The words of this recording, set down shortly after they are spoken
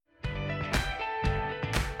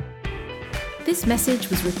This message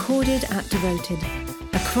was recorded at Devoted,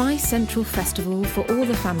 a Christ Central festival for all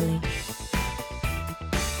the family.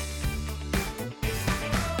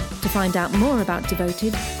 To find out more about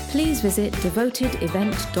Devoted, please visit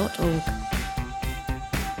devotedevent.org.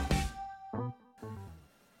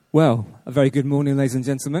 Well, a very good morning, ladies and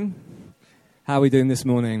gentlemen. How are we doing this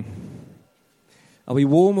morning? Are we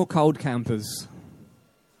warm or cold campers?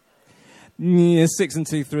 Yeah, 6 and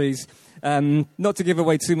 2 3s. Not to give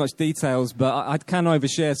away too much details, but I can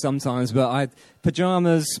overshare sometimes, but I had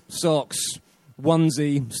pyjamas, socks,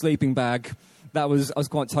 onesie, sleeping bag. I was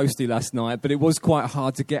quite toasty last night, but it was quite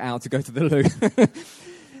hard to get out to go to the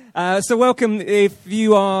loo. So welcome. If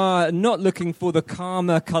you are not looking for the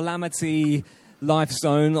karma, calamity life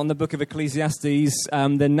zone on the book of Ecclesiastes,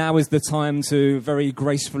 then now is the time to very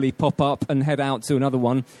gracefully pop up and head out to another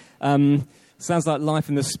one. Sounds like life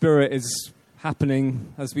in the Spirit is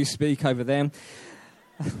happening as we speak over there.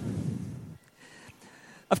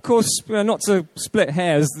 Of course, not to split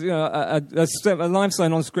hairs, a life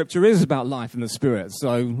zone on Scripture is about life in the Spirit.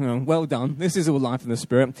 So, well done. This is all life in the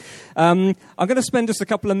Spirit. I'm going to spend just a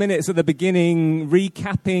couple of minutes at the beginning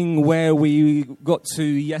recapping where we got to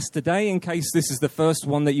yesterday. In case this is the first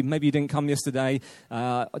one that maybe you didn't come yesterday,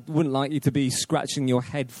 I wouldn't like you to be scratching your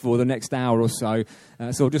head for the next hour or so.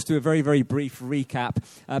 So I'll just do a very, very brief recap.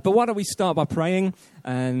 But why don't we start by praying?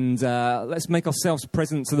 And let's make ourselves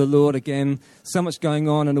present to the Lord again. So much going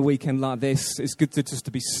on a weekend like this. It's good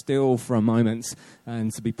to be still for a moment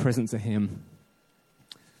and to be present to Him.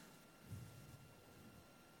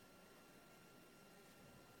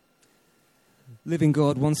 Living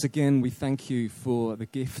God, once again, we thank you for the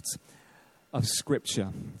gift of Scripture.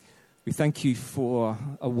 We thank you for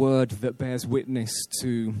a word that bears witness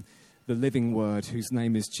to the living word, whose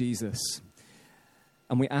name is Jesus.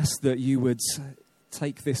 And we ask that you would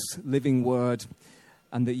take this living word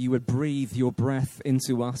and that you would breathe your breath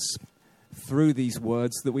into us through these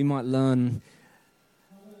words, that we might learn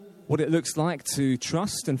what it looks like to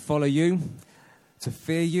trust and follow you, to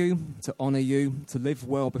fear you, to honor you, to live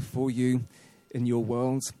well before you in your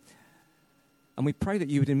world. And we pray that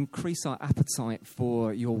you would increase our appetite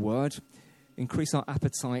for your word, increase our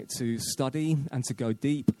appetite to study and to go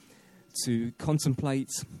deep, to contemplate,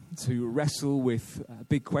 to wrestle with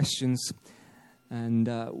big questions. And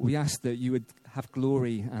we ask that you would have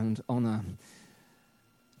glory and honor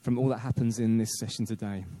from all that happens in this session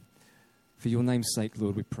today. For your name's sake,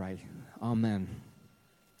 Lord, we pray. Amen.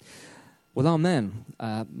 Well, amen.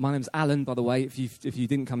 My name's Alan, by the way. If you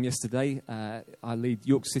didn't come yesterday, I lead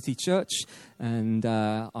York City Church, and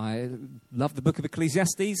I love the book of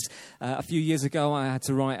Ecclesiastes. A few years ago, I had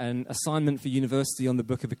to write an assignment for university on the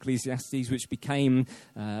book of Ecclesiastes, which became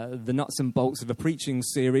the nuts and bolts of a preaching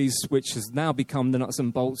series, which has now become the nuts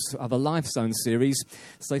and bolts of a Life Zone series.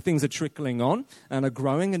 So things are trickling on and are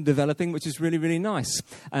growing and developing, which is really, really nice.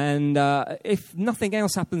 And if nothing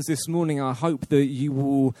else happens this morning, I hope that you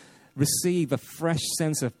will receive a fresh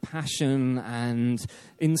sense of passion and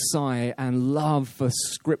insight and love for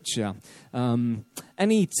Scripture.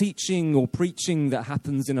 Any teaching or preaching that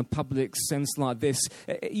happens in a public sense like this,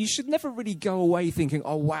 you should never really go away thinking,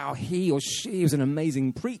 oh, wow, he or she is an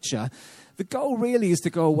amazing preacher. The goal really is to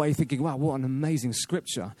go away thinking, wow, what an amazing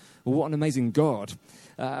Scripture, or what an amazing God.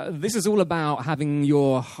 This is all about having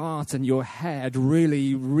your heart and your head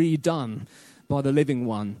really redone by the living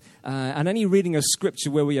one. And any reading of Scripture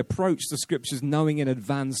where we approach the Scriptures knowing in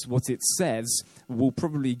advance what it says will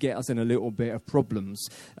probably get us in a little bit of problems.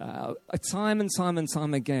 Time and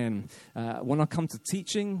time again, when I come to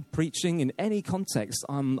teaching, preaching, in any context,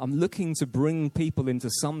 I'm looking to bring people into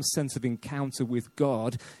some sense of encounter with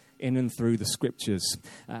God in and through the Scriptures.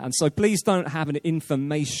 And so please don't have an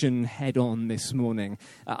information head-on this morning.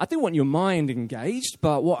 I do want your mind engaged,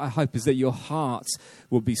 but what I hope is that your heart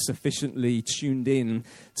will be sufficiently tuned in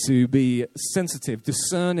to be sensitive,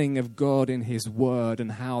 discerning of God in His Word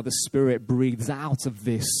and how the Spirit breathes out of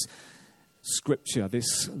this Scripture,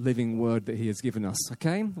 this living Word that He has given us.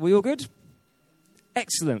 Okay? We all good?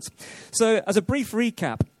 Excellent. So as a brief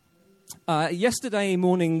recap, yesterday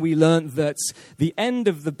morning we learned that the end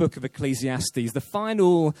of the book of Ecclesiastes, the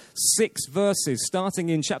final 6 verses, starting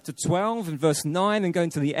in chapter 12 and verse 9 and going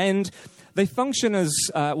to the end, they function as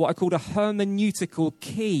what I called a hermeneutical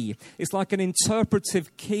key. It's like an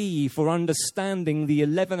interpretive key for understanding the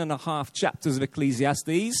 11 and a half chapters of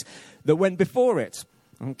Ecclesiastes that went before it.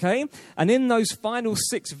 Okay? And in those final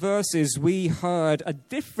 6 verses, we heard a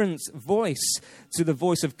different voice to the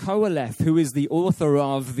voice of Qoheleth, who is the author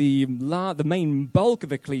of the main bulk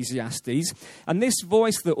of Ecclesiastes. And this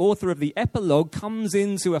voice, the author of the epilogue, comes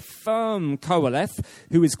in to affirm Qoheleth,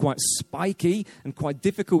 who is quite spiky and quite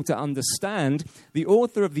difficult to understand. The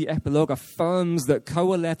author of the epilogue affirms that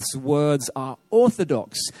Qoheleth's words are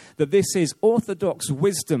orthodox, that this is orthodox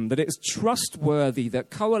wisdom, that it's trustworthy,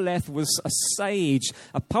 that Qoheleth was a sage,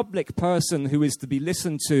 a public person who is to be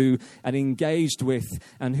listened to and engaged with,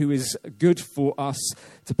 and who is good for us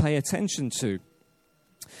to pay attention to.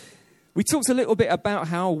 We talked a little bit about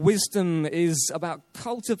how wisdom is about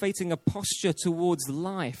cultivating a posture towards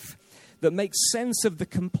life that makes sense of the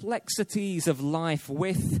complexities of life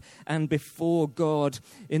with and before God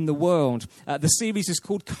in the world. The series is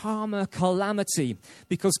called Karma Calamity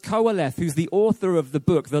because Qoheleth, who's the author of the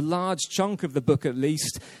book, the large chunk of the book at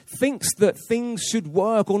least, thinks that things should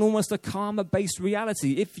work on almost a karma-based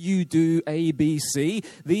reality. If you do A, B, C,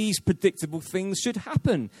 these predictable things should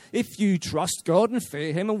happen. If you trust God and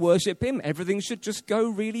fear him and worship him, everything should just go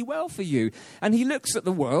really well for you. And he looks at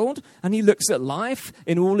the world and he looks at life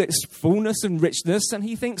in all its fullness and richness, and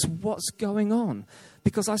he thinks, what's going on?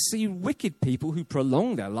 Because I see wicked people who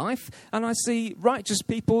prolong their life, and I see righteous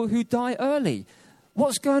people who die early.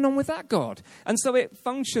 What's going on with that, God? And so it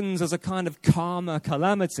functions as a kind of karma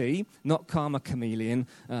calamity, not karma chameleon.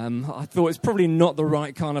 I thought it's probably not the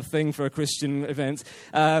right kind of thing for a Christian event.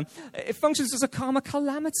 It functions as a karma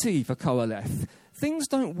calamity for Qoheleth. Things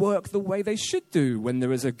don't work the way they should do when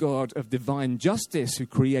there is a God of divine justice who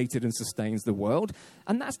created and sustains the world,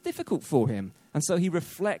 and that's difficult for him. And so he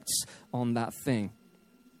reflects on that thing.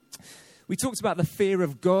 We talked about the fear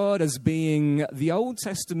of God as being the Old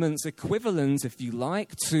Testament's equivalent, if you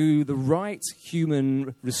like, to the right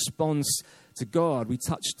human response to God. We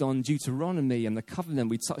touched on Deuteronomy and the covenant.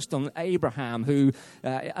 We touched on Abraham, who,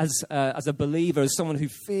 as a believer, as someone who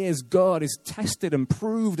fears God, is tested and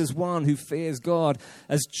proved as one who fears God.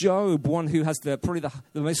 As Job, one who has probably the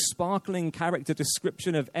most sparkling character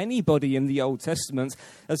description of anybody in the Old Testament,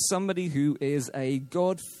 as somebody who is a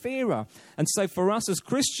God-fearer. And so for us as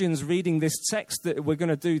Christians reading this text that we're going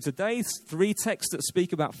to do today, 3 texts that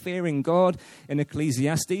speak about fearing God in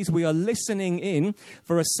Ecclesiastes, we are listening in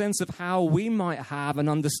for a sense of how we might have an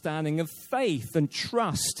understanding of faith and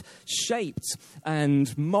trust shaped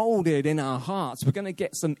and molded in our hearts. We're going to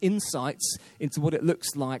get some insights into what it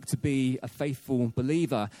looks like to be a faithful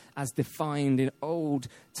believer as defined in Old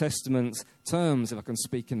Testament terms, if I can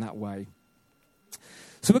speak in that way.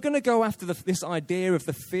 So we're going to go after this idea of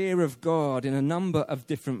the fear of God in a number of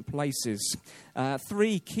different places.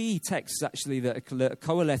 3 key texts, actually, that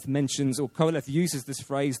Qoheleth mentions, or Qoheleth uses this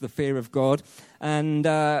phrase, the fear of God. And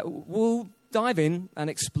we'll dive in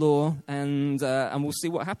and explore, and we'll see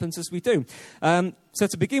what happens as we do. So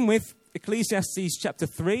to begin with, Ecclesiastes chapter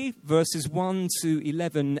 3, verses 1 to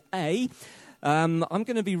 11a. I'm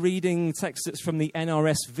going to be reading text that's from the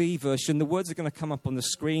NRSV version. The words are going to come up on the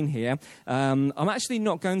screen here. I'm actually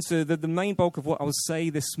not going to, the main bulk of what I will say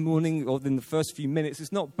this morning, or in the first few minutes,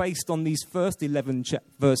 is not based on these first 11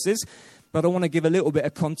 verses, but I want to give a little bit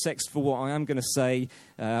of context for what I am going to say,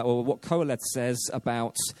 or what Qoheleth says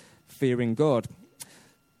about fearing God.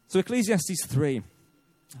 So Ecclesiastes 3.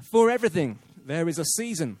 For everything there is a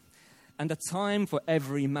season, and a time for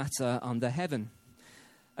every matter under heaven.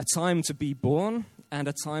 A time to be born and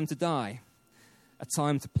a time to die. A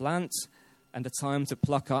time to plant and a time to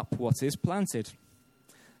pluck up what is planted.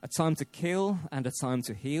 A time to kill and a time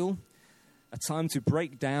to heal. A time to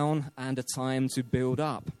break down and a time to build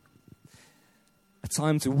up. A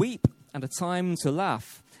time to weep and a time to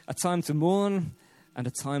laugh. A time to mourn and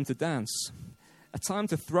a time to dance. A time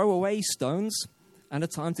to throw away stones and a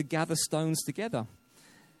time to gather stones together.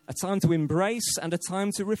 A time to embrace and a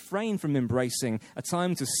time to refrain from embracing. A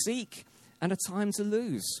time to seek and a time to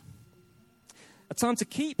lose. A time to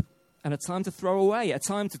keep and a time to throw away. A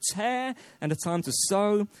time to tear and a time to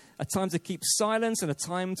sow. A time to keep silence and a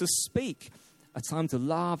time to speak. A time to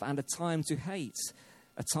love and a time to hate.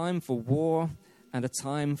 A time for war and a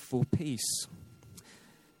time for peace.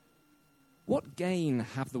 What gain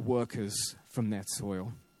have the workers from their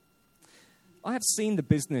toil? I have seen the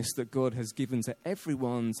business that God has given to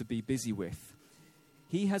everyone to be busy with.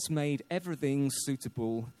 He has made everything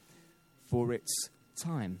suitable for its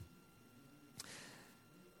time.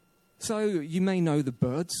 So you may know the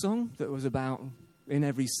bird song that was about in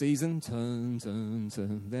every season. Turn, turn,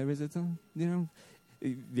 turn, there is a turn, you know.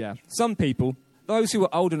 Yeah, some people, those who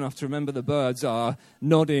are old enough to remember the birds, are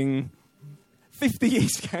nodding 50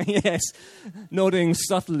 years ago, yes. Nodding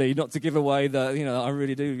subtly, not to give away that, I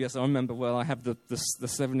really do. Yes, I remember well, I have the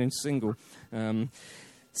 7-inch single.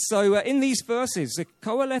 So in these verses,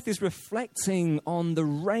 Qoheleth is reflecting on the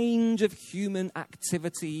range of human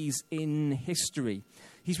activities in history.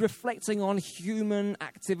 He's reflecting on human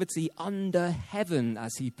activity under heaven,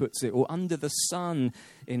 as he puts it, or under the sun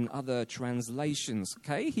in other translations.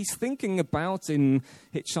 Okay, he's thinking about, in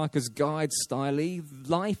Hitchhiker's Guide style,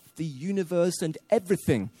 life, the universe, and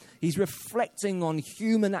everything. He's reflecting on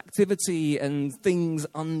human activity and things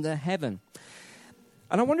under heaven.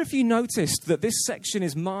 And I wonder if you noticed that this section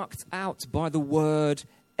is marked out by the word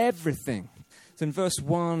everything. It's in verse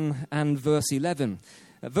 1 and verse 11.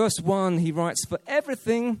 At verse 1, he writes, "For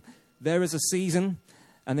everything there is a season."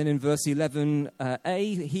 And then in verse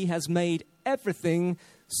 11a, he has made everything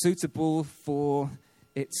suitable for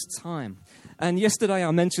its time. And yesterday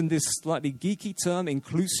I mentioned this slightly geeky term,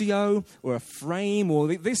 inclusio, or a frame, or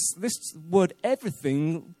this word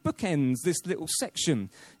everything bookends this little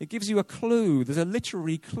section. It gives you a clue. There's a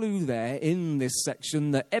literary clue there in this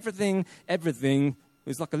section that everything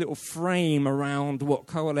is like a little frame around what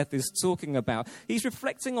Qoheleth is talking about. He's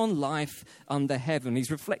reflecting on life under heaven. He's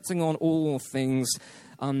reflecting on all things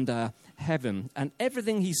under heaven. And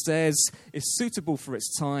everything he says is suitable for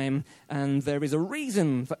its time, and there is a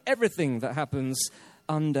reason for everything that happens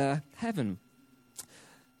under heaven.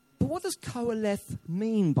 But what does Qoheleth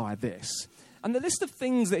mean by this? And the list of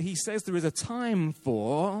things that he says there is a time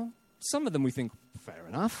for, some of them we think, fair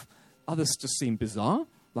enough. Others just seem bizarre.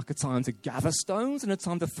 Like a time to gather stones and a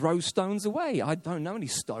time to throw stones away. I don't know any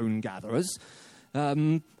stone gatherers.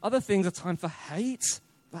 Other things, a time for hate.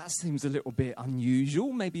 That seems a little bit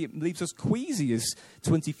unusual. Maybe it leaves us queasy as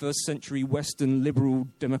 21st century Western liberal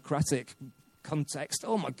democratic context.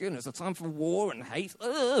 Oh my goodness, a time for war and hate.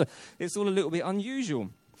 Ugh. It's all a little bit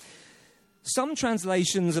unusual. Some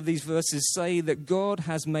translations of these verses say that God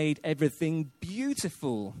has made everything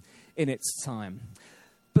beautiful in its time.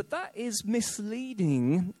 But that is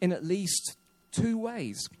misleading in at least two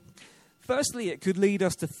ways. Firstly, it could lead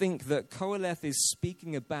us to think that Qoheleth is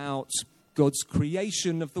speaking about God's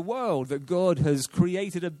creation of the world, that God has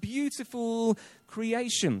created a beautiful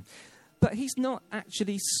creation. But he's not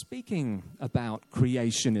actually speaking about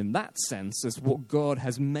creation in that sense, as what God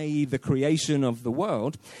has made the creation of the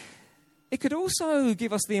world. It could also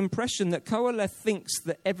give us the impression that Qoheleth thinks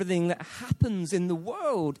that everything that happens in the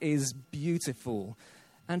world is beautiful.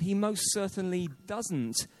 And he most certainly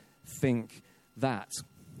doesn't think that.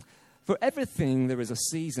 For everything there is a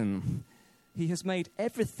season. He has made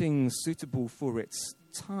everything suitable for its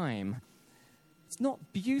time. It's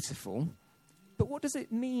not beautiful, but what does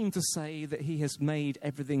it mean to say that he has made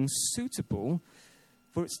everything suitable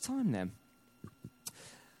for its time then?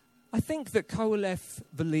 I think that Qoheleth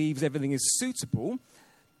believes everything is suitable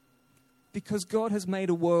because God has made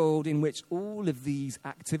a world in which all of these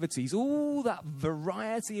activities, all that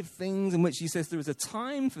variety of things in which he says there is a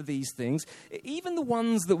time for these things, even the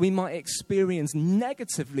ones that we might experience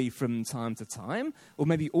negatively from time to time, or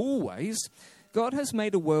maybe always, God has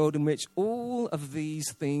made a world in which all of these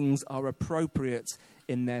things are appropriate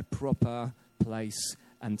in their proper place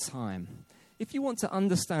and time. If you want to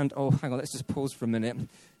understand, hang on, let's just pause for a minute.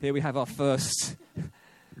 Here we have our first...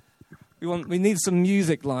 We need some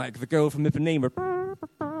music like The Girl from Ipanema.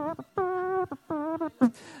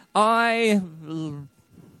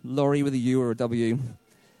 Laurie with a U or a W.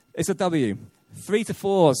 It's a W. 3 to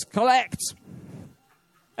 4s. Collect.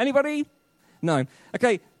 Anybody? No.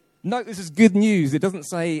 Okay. Note this is good news. It doesn't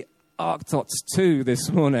say Arctots 2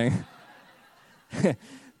 this morning.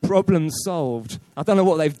 Problem solved. I don't know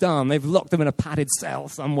what they've done. They've locked them in a padded cell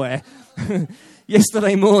somewhere.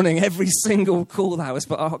 Yesterday morning, every single call that was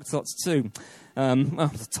for Arctots 2.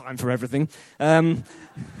 Time for everything.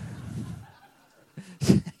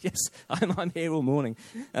 Yes, I'm here all morning.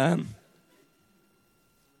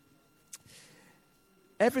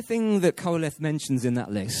 Everything that Qoheleth mentions in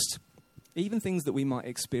that list, even things that we might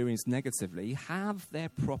experience negatively, have their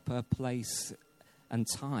proper place and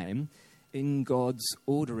time in God's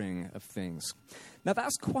ordering of things. Now,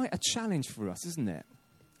 that's quite a challenge for us, isn't it?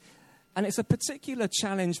 And it's a particular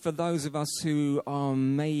challenge for those of us who are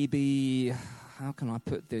maybe, how can I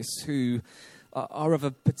put this, who are of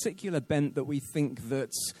a particular bent that we think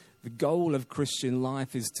that the goal of Christian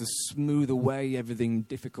life is to smooth away everything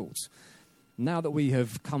difficult. Now that we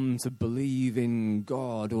have come to believe in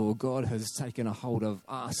God, or God has taken a hold of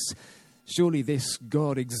us, surely this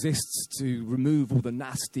God exists to remove all the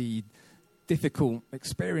nasty, difficult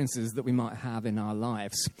experiences that we might have in our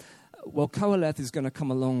lives. Well, Qoheleth is going to come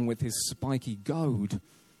along with his spiky goad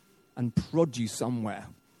and prod you somewhere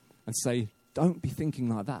and say, don't be thinking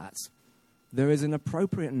like that. There is an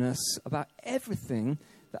appropriateness about everything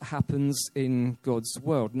that happens in God's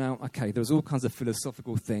world. Now, okay, there's all kinds of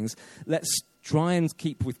philosophical things. Let's try and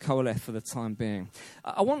keep with Qoheleth for the time being.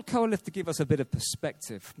 I want Qoheleth to give us a bit of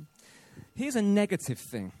perspective. Here's a negative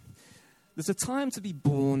thing. There's a time to be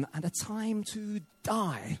born and a time to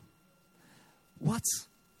die. What?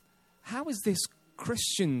 How is this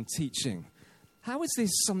Christian teaching? How is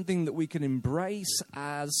this something that we can embrace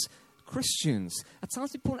as Christians? A time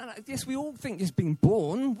to be born, and yes, we all think just being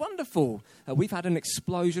born, wonderful. We've had an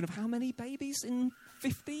explosion of how many babies in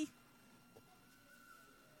 50?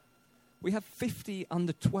 We have 50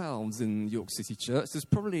 under 12s in York City Church. There's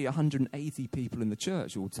probably 180 people in the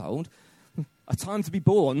church, all told. A time to be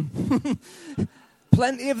born.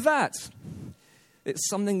 Plenty of that. It's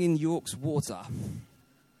something in York's water.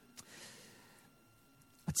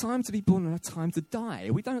 A time to be born and a time to die.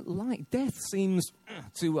 We don't like death, seems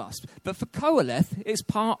to us. But for Qoheleth, it's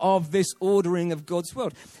part of this ordering of God's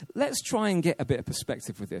world. Let's try and get a bit of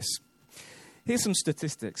perspective with this. Here's some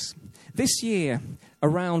statistics. This year,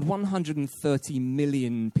 around 130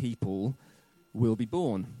 million people will be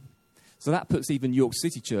born. So that puts even York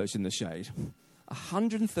City Church in the shade.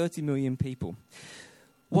 130 million people.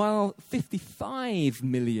 While 55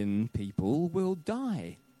 million people will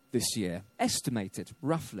die this year, estimated,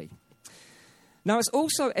 roughly. Now, it's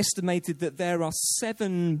also estimated that there are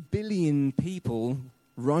 7 billion people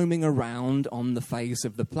roaming around on the face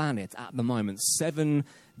of the planet at the moment. 7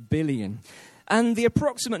 billion. And the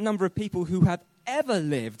approximate number of people who have ever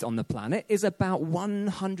lived on the planet is about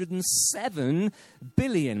 107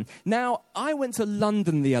 billion. Now, I went to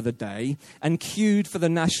London the other day and queued for the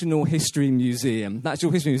Natural History Museum. That's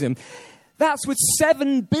with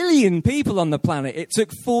 7 billion people on the planet. It took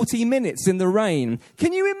 40 minutes in the rain.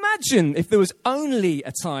 Can you imagine if there was only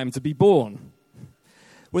a time to be born?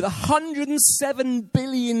 With 107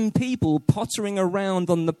 billion people pottering around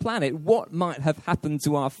on the planet, what might have happened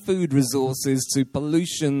to our food resources, to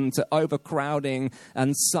pollution, to overcrowding,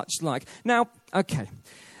 and such like? Now, okay,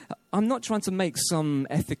 I'm not trying to make some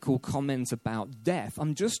ethical comment about death.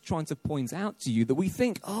 I'm just trying to point out to you that we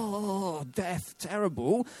think, oh, death,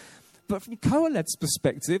 terrible. But from Qoheleth's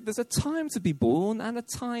perspective, there's a time to be born and a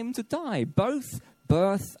time to die. Both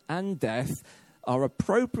birth and death are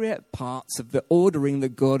appropriate parts of the ordering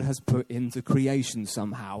that God has put into creation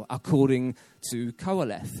somehow, according to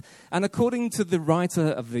Qoheleth. And according to the writer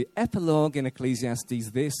of the epilogue in Ecclesiastes,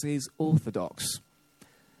 this is orthodox.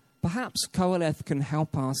 Perhaps Qoheleth can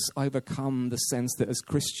help us overcome the sense that as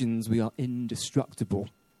Christians we are indestructible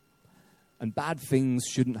and bad things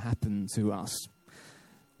shouldn't happen to us.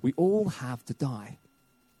 We all have to die.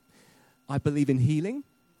 I believe in healing.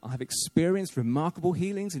 I have experienced remarkable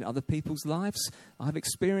healings in other people's lives. I've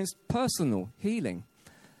experienced personal healing.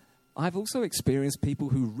 I've also experienced people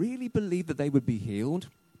who really believed that they would be healed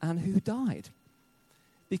and who died.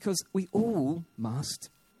 Because we all must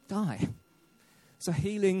die. So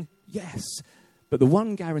healing, yes. But the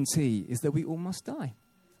one guarantee is that we all must die.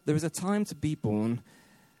 There is a time to be born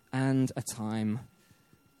and a time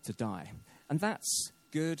to die. And that's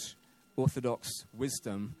good, orthodox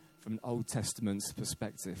wisdom from an Old Testament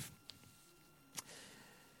perspective.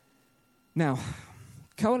 Now,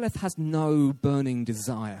 Qoheleth has no burning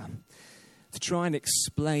desire to try and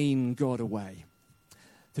explain God away,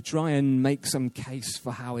 to try and make some case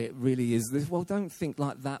for how it really is. Well, don't think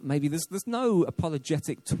like that. Maybe there's no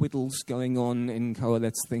apologetic twiddles going on in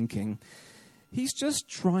Qoheleth's thinking. He's just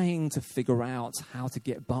trying to figure out how to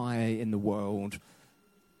get by in the world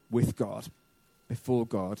with God, before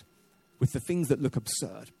God, with the things that look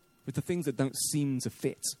absurd, with the things that don't seem to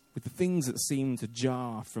fit, with the things that seem to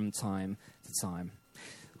jar from time to time.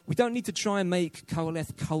 We don't need to try and make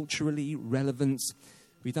Qoheleth culturally relevant.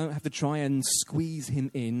 We don't have to try and squeeze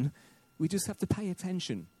him in. We just have to pay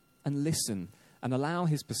attention and listen and allow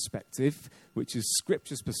his perspective, which is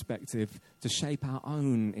Scripture's perspective, to shape our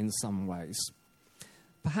own in some ways.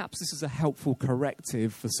 Perhaps this is a helpful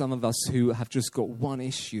corrective for some of us who have just got one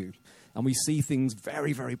issue and we see things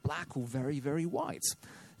very, very black or very, very white.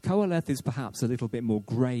 Qoheleth is perhaps a little bit more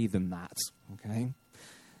grey than that, okay?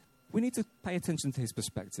 We need to pay attention to his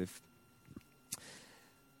perspective.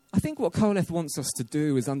 I think what Qoheleth wants us to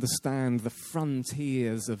do is understand the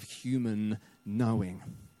frontiers of human knowing,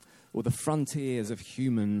 or the frontiers of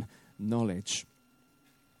human knowledge.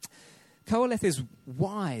 Qoheleth is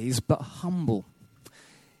wise but humble.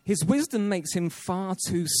 His wisdom makes him far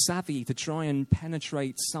too savvy to try and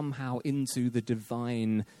penetrate somehow into the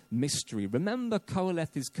divine mystery. Remember,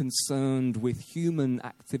 Qoheleth is concerned with human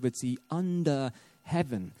activity under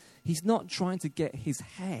heaven. He's not trying to get his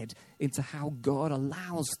head into how God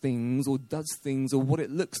allows things or does things or what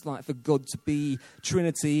it looks like for God to be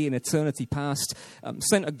Trinity in eternity past.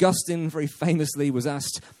 St. Augustine very famously was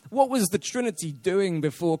asked, what was the Trinity doing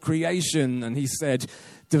before creation? And he said,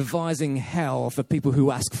 devising hell for people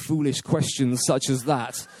who ask foolish questions such as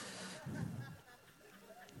that.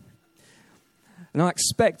 And I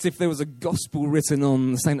expect if there was a gospel written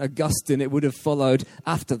on St. Augustine, it would have followed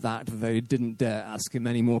after that. They didn't dare ask him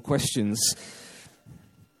any more questions.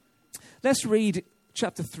 Let's read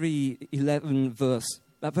chapter 3, 11, verse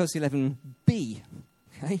 11b.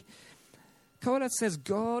 Okay? Kohelet says,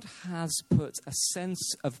 God has put a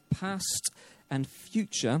sense of past and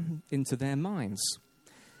future into their minds.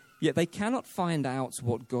 Yet they cannot find out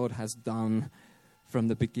what God has done from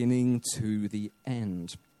the beginning to the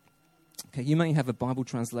end. Okay, you may have a Bible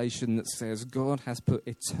translation that says God has put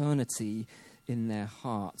eternity in their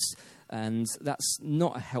hearts. And that's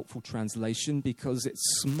not a helpful translation because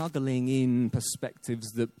it's smuggling in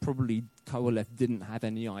perspectives that probably Kohelet didn't have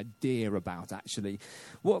any idea about, actually.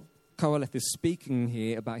 What Kohelet is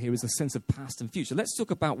speaking about here is a sense of past and future. Let's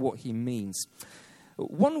talk about what he means.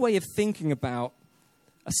 One way of thinking about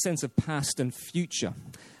a sense of past and future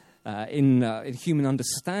in human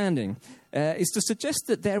understanding is to suggest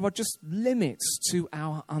that there are just limits to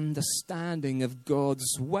our understanding of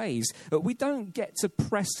God's ways. We don't get to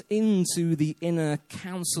press into the inner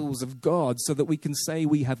counsels of God so that we can say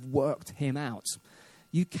we have worked him out.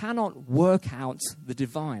 You cannot work out the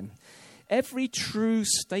divine. Every true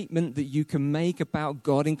statement that you can make about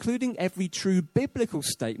God, including every true biblical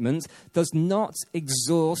statement, does not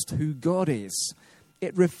exhaust who God is.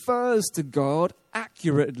 It refers to God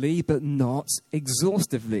accurately, but not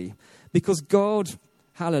exhaustively. Because God,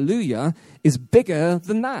 hallelujah, is bigger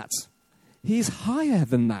than that. He's higher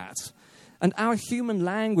than that. And our human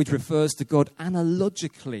language refers to God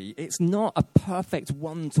analogically. It's not a perfect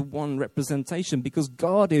one-to-one representation because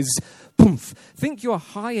God is, poof. Think your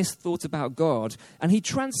highest thought about God, and he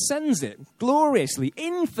transcends it gloriously,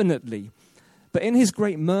 infinitely. But in his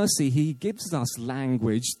great mercy, he gives us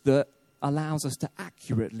language that allows us to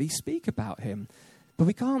accurately speak about him. But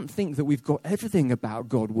we can't think that we've got everything about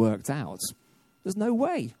God worked out. There's no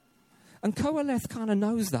way. And Koheleth kind of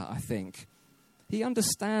knows that, I think. He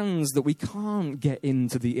understands that we can't get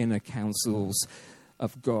into the inner counsels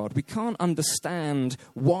of God. We can't understand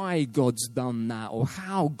why God's done that or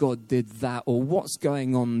how God did that or what's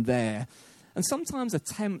going on there. And sometimes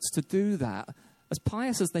attempts to do that, as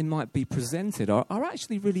pious as they might be presented, are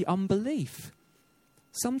actually really unbelief.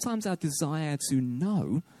 Sometimes our desire to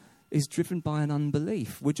know is driven by an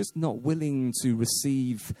unbelief. We're just not willing to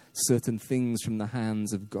receive certain things from the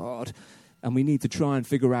hands of God, and we need to try and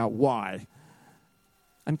figure out why.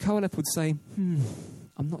 And Koheleth would say,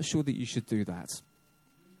 I'm not sure that you should do that.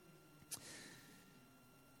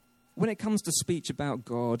 When it comes to speech about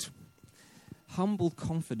God, humble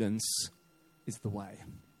confidence is the way.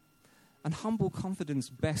 And humble confidence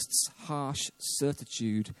bests harsh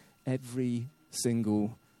certitude every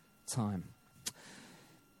single time.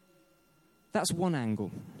 That's one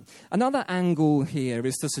angle. Another angle here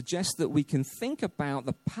is to suggest that we can think about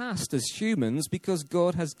the past as humans because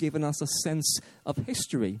God has given us a sense of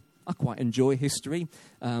history. I quite enjoy history.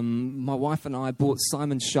 My wife and I bought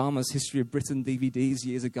Simon Sharma's History of Britain DVDs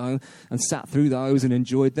years ago and sat through those and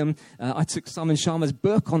enjoyed them. I took Simon Sharma's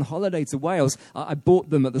book on holiday to Wales. I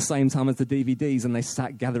bought them at the same time as the DVDs and they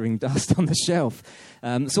sat gathering dust on the shelf.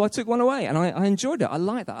 So I took one away and I enjoyed it. I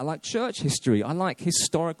like that. I like church history. I like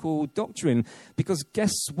historical doctrine because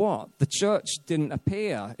guess what? The church didn't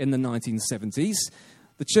appear in the 1970s.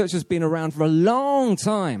 The church has been around for a long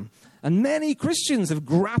time. And many Christians have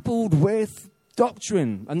grappled with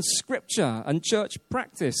doctrine and scripture and church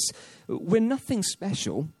practice. We're nothing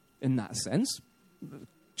special in that sense.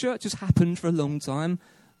 Church has happened for a long time.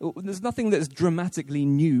 There's nothing that's dramatically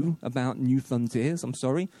new about New Frontiers, I'm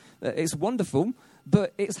sorry. It's wonderful,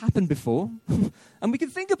 but it's happened before. And we can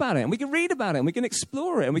think about it, and we can read about it, and we can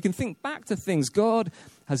explore it, and we can think back to things. God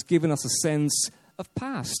has given us a sense of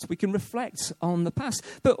past. We can reflect on the past.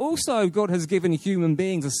 But also God has given human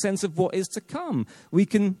beings a sense of what is to come. We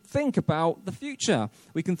can think about the future.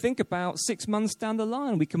 We can think about 6 months down the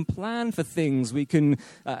line. We can plan for things. We can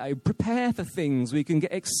prepare for things. We can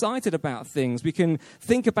get excited about things. We can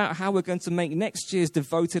think about how we're going to make next year's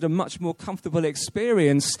Devoted a much more comfortable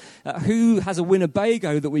experience. Who has a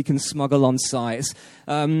Winnebago that we can smuggle on site?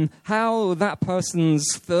 How that person's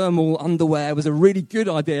thermal underwear was a really good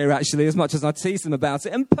idea, actually, as much as I teased them about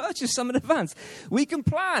it, and purchase some in advance. We can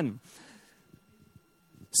plan.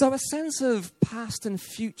 So a sense of past and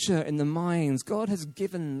future in the minds, God has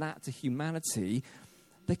given that to humanity.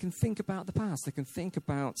 They can think about the past. They can think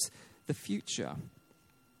about the future.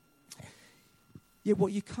 Yet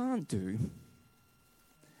what you can't do,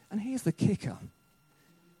 and here's the kicker,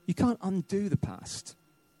 you can't undo the past,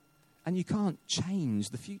 and you can't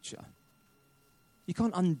change the future. You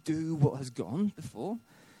can't undo what has gone before,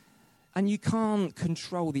 and you can't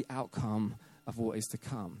control the outcome of what is to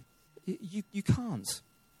come. You can't.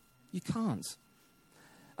 You can't.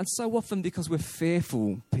 And so often, because we're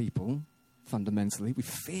fearful people, fundamentally, we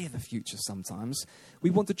fear the future sometimes, we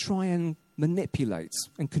want to try and manipulate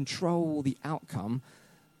and control the outcome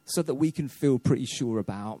so that we can feel pretty sure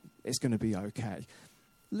about it's going to be okay.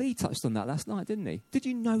 Lee touched on that last night, didn't he? Did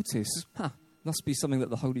you notice, must be something that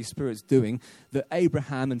the Holy Spirit's doing, that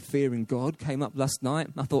Abraham and fearing God came up last night?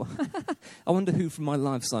 I thought, I wonder who from my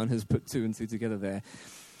life zone has put 2 and 2 together there.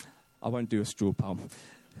 I won't do a straw poll.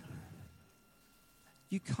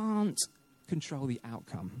 You can't control the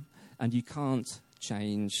outcome, and you can't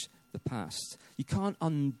change the past. You can't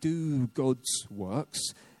undo God's works,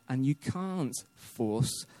 and you can't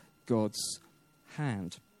force God's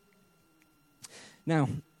hand. Now,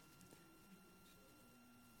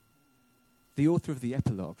 the author of the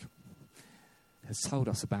epilogue has told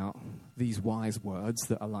us about these wise words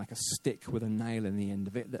that are like a stick with a nail in the end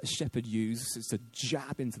of it that a shepherd uses to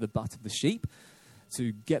jab into the butt of the sheep,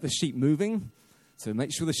 to get the sheep moving, to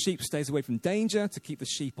make sure the sheep stays away from danger, to keep the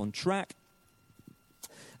sheep on track.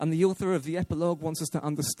 And the author of the epilogue wants us to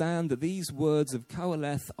understand that these words of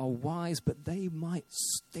Qoheleth are wise, but they might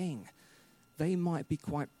sting. They might be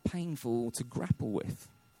quite painful to grapple with.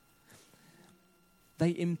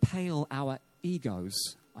 They impale our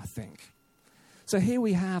egos, I think. So here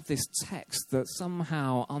we have this text that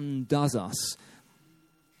somehow undoes us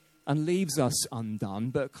and leaves us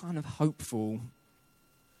undone, but kind of hopeful,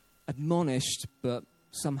 admonished, but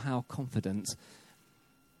somehow confident.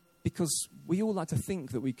 Because we all like to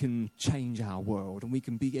think that we can change our world and we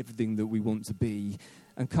can be everything that we want to be.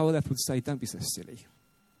 And Qoheleth would say, don't be so silly.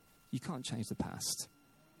 You can't change the past,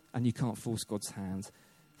 and you can't force God's hand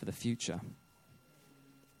for the future.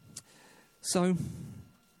 So,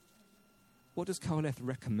 what does Qoheleth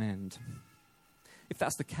recommend? If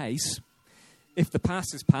that's the case, if the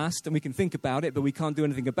past is past and we can think about it, but we can't do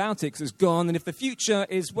anything about it because it's gone, and if the future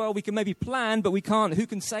is, well, we can maybe plan, but we can't, who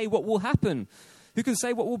can say what will happen? Who can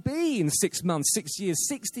say what will be in 6 months, 6 years,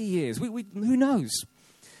 60 years? Who knows?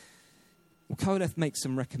 Well, Qoheleth makes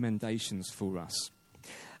some recommendations for us.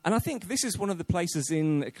 And I think this is one of the places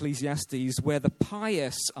in Ecclesiastes where the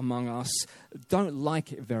pious among us don't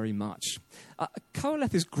like it very much.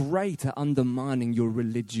 Qoheleth is great at undermining your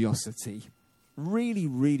religiosity. Really,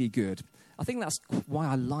 really good. I think that's why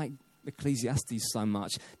I like Ecclesiastes so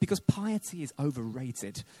much, because piety is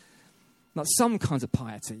overrated. Like some kinds of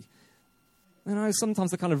piety. You know, sometimes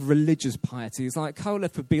the kind of religious piety is like,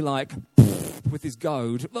 Qoheleth would be like, with his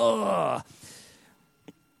goad, ugh.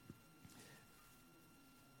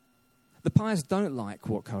 The pious don't like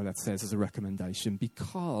what Qoheleth says as a recommendation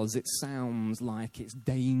because it sounds like it's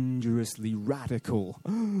dangerously radical.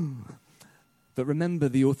 But remember,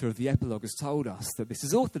 the author of the epilogue has told us that this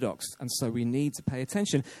is orthodox, and so we need to pay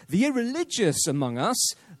attention. The irreligious among us,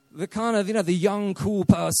 the kind of, the young, cool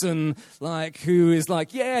person, like, who is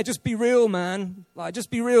like, yeah, just be real, man. Like,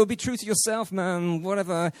 just be real, be true to yourself, man.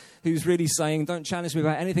 Whatever, who's really saying, don't challenge me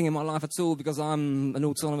about anything in my life at all because I'm an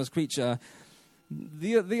autonomous creature.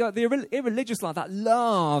 The irreligious like that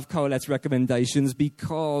love Qoheleth's recommendations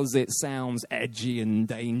because it sounds edgy and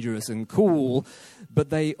dangerous and cool, but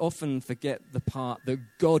they often forget the part that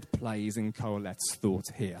God plays in Qoheleth's thought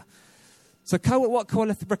here. So what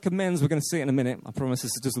Qoheleth recommends, we're going to see it in a minute. I promise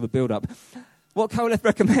this is just the build-up. What Qoheleth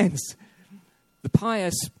recommends, the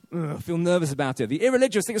pious feel nervous about it. The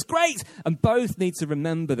irreligious think it's great, and both need to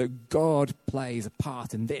remember that God plays a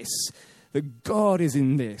part in this. That God is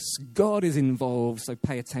in this. God is involved, so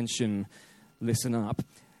pay attention, listen up.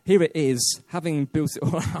 Here it is, having built it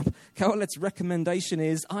all up. Qoheleth's recommendation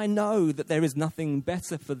is, I know that there is nothing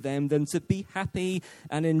better for them than to be happy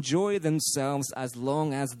and enjoy themselves as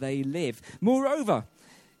long as they live. Moreover,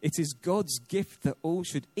 it is God's gift that all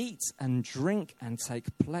should eat and drink and take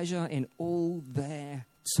pleasure in all their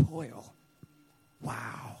toil.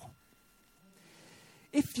 Wow.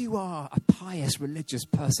 If you are a pious religious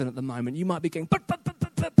person at the moment, you might be going, but.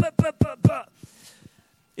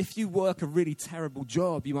 If you work a really terrible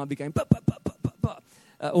job, you might be going, but.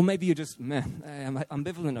 Or maybe you're just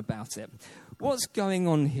ambivalent about it. What's going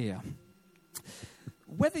on here?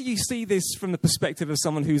 Whether you see this from the perspective of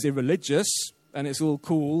someone who's irreligious, and it's all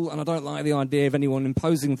cool, and I don't like the idea of anyone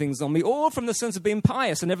imposing things on me, or from the sense of being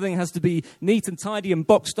pious and everything has to be neat and tidy and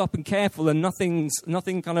boxed up and careful and nothing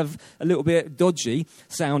kind of a little bit dodgy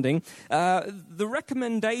sounding. The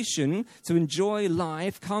recommendation to enjoy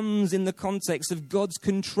life comes in the context of God's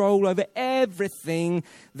control over everything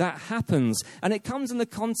that happens. And it comes in the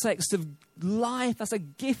context of life as a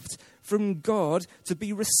gift from God to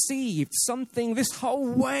be received. Something, this whole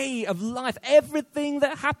way of life, everything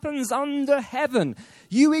that happens under heaven,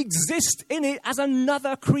 you exist in it as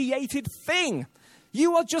another created thing.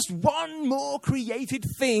 You are just one more created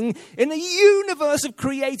thing in a universe of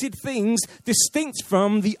created things, distinct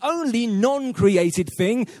from the only non-created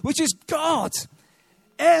thing, which is God.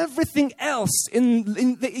 Everything else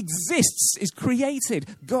that exists is created.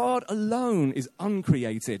 God alone is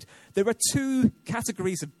uncreated. There are two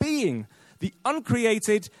categories of being, the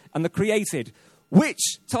uncreated and the created.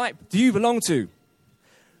 Which type do you belong to?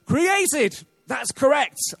 Created. That's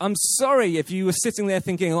correct. I'm sorry if you were sitting there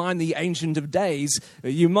thinking, I'm the Ancient of Days.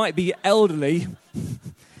 You might be elderly,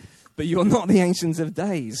 but you're not the Ancient of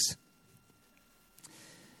Days.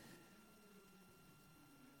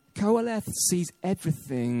 Qoheleth sees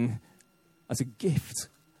everything as a gift.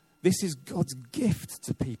 This is God's gift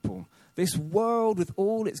to people. This world with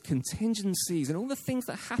all its contingencies and all the things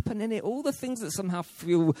that happen in it, all the things that somehow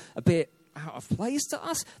feel a bit out of place to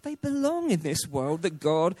us, they belong in this world that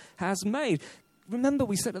God has made. Remember,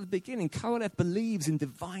 we said at the beginning, Qoheleth believes in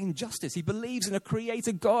divine justice. He believes in a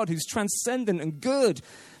creator God who's transcendent and good.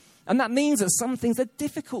 And that means that some things are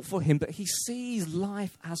difficult for him, but he sees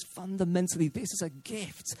life as fundamentally, this is a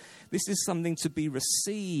gift. This is something to be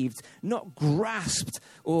received, not grasped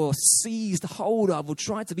or seized hold of or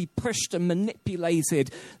tried to be pushed and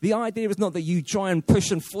manipulated. The idea is not that you try and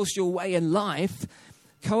push and force your way in life.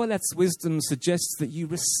 Qoheleth's wisdom suggests that you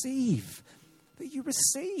receive.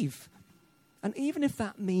 And even if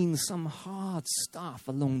that means some hard stuff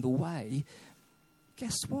along the way,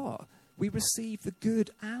 guess what? We receive the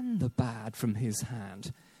good and the bad from his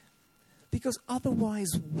hand. Because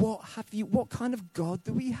otherwise, what kind of God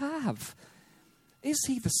do we have? Is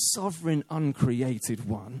he the sovereign, uncreated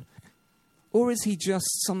one? Or is he just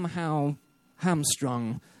somehow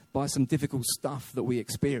hamstrung by some difficult stuff that we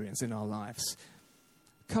experience in our lives?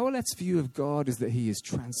 Qoheleth's view of God is that he is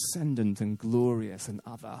transcendent and glorious and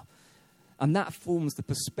other. And that forms the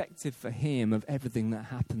perspective for him of everything that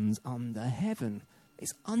happens under heaven.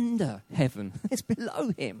 It's under heaven. It's below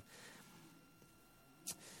him.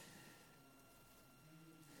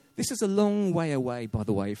 This is a long way away, by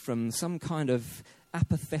the way, from some kind of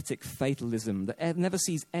apathetic fatalism that never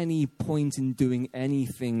sees any point in doing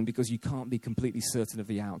anything because you can't be completely certain of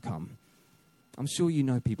the outcome. I'm sure you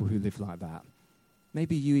know people who live like that.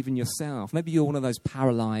 Maybe you even yourself. Maybe you're one of those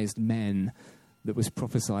paralyzed men that was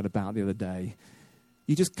prophesied about the other day.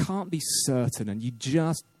 You just can't be certain and you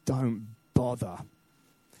just don't bother.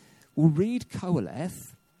 Well, read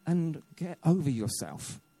Qoheleth and get over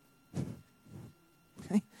yourself.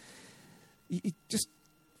 Okay? You just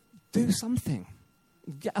do something.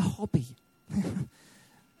 Get a hobby.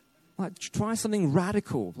 Like try something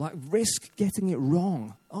radical. Like risk getting it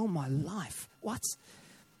wrong. Oh, my life. What?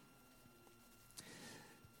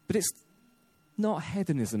 But it's not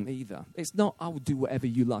hedonism either. It's not, I will do whatever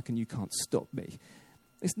you like and you can't stop me.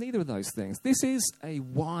 It's neither of those things. This is a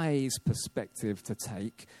wise perspective to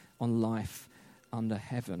take on life under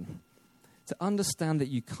heaven. To understand that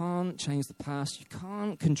you can't change the past, you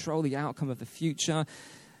can't control the outcome of the future,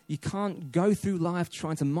 you can't go through life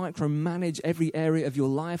trying to micromanage every area of your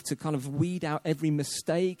life to kind of weed out every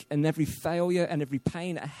mistake and every failure and every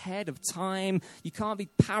pain ahead of time. You can't be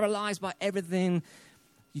paralyzed by everything.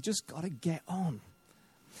 You just got to get on.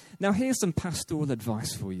 Now, here's some pastoral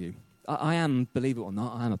advice for you. I am, believe it or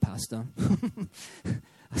not, I am a pastor.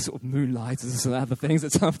 I sort of moonlight as some other things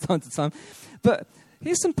at time to time. But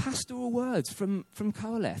here's some pastoral words from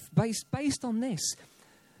Qoheleth based on this.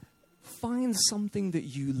 Find something that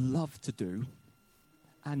you love to do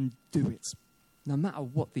and do it, no matter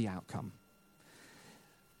what the outcome.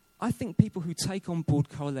 I think people who take on board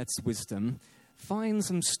Qoheleth's wisdom find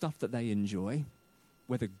some stuff that they enjoy,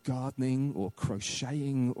 whether gardening or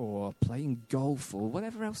crocheting or playing golf or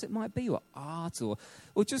whatever else it might be, or art or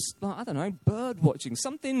just, like, I don't know, bird watching.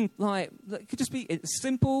 Something like, that could just be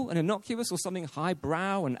simple and innocuous or something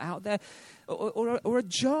highbrow and out there, or a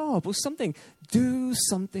job or something. Do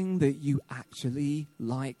something that you actually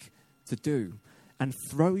like to do and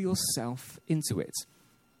throw yourself into it,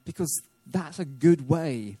 because that's a good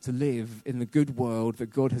way to live in the good world that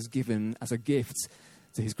God has given as a gift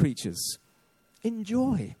to his creatures.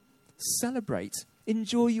 Enjoy, celebrate,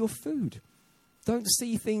 enjoy your food. Don't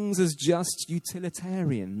see things as just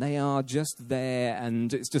utilitarian. They are just there,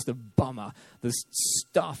 and it's just a bummer. There's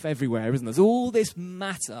stuff everywhere, isn't there? There's all this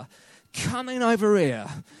matter coming over here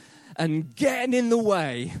and getting in the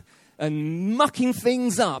way and mucking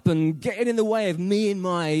things up and getting in the way of me and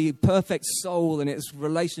my perfect soul and its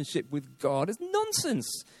relationship with God. It's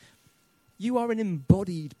nonsense. You are an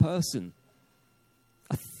embodied person,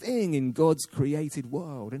 a thing in God's created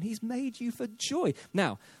world, and he's made you for joy.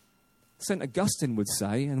 Now, St. Augustine would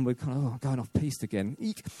say, and we're kind of going off piste again,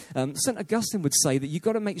 St. Augustine would say that you've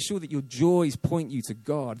got to make sure that your joys point you to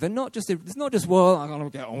God. They're not just, it's not just, well, I'm going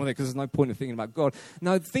to get on with it because there's no point in thinking about God.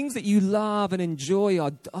 No, things that you love and enjoy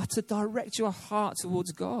are to direct your heart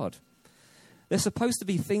towards God. They're supposed to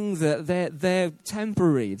be things that they're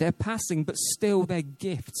temporary, they're passing, but still they're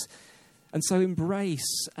gifts. And so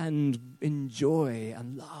embrace and enjoy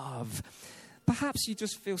and love. Perhaps you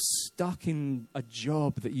just feel stuck in a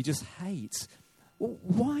job that you just hate. Well,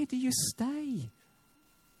 why do you stay?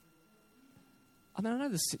 I mean, I know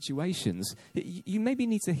there's situations. You maybe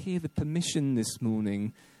need to hear the permission this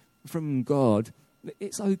morning from God that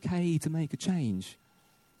it's okay to make a change.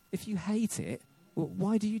 If you hate it, well,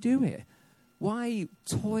 why do you do it? Why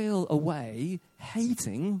toil away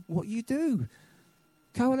hating what you do?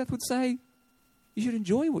 Koheleth would say, you should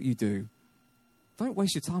enjoy what you do. Don't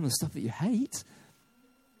waste your time on stuff that you hate.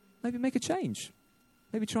 Maybe make a change.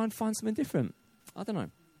 Maybe try and find something different. I don't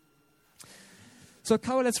know. So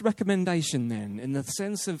Koheleth's recommendation then, in the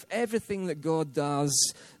sense of everything that God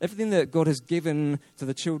does, everything that God has given to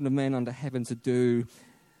the children of men under heaven to do,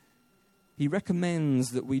 he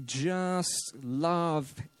recommends that we just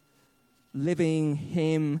love living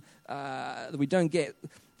him, that we don't get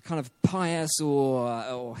kind of pious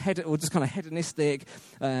or just kind of hedonistic,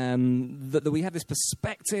 that we have this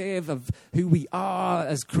perspective of who we are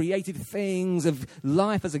as created things, of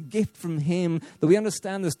life as a gift from him, that we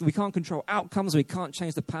understand this, that we can't control outcomes, we can't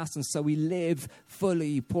change the past, and so we live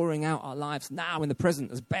fully, pouring out our lives now in the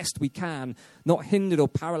present as best we can, not hindered or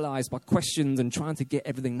paralyzed by questions and trying to get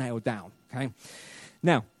everything nailed down, okay?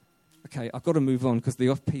 Now, I've got to move on because the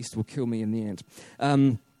off-piste will kill me in the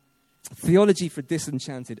end. Theology for a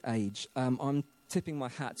Disenchanted Age. I'm tipping my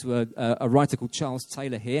hat to a writer called Charles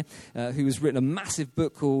Taylor here, who has written a massive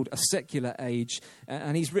book called A Secular Age,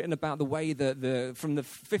 and he's written about the way that from the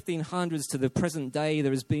 1500s to the present day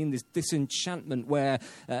there has been this disenchantment where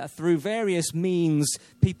through various means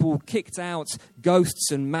people kicked out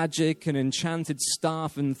ghosts and magic and enchanted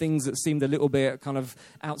stuff and things that seemed a little bit kind of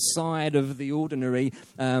outside of the ordinary,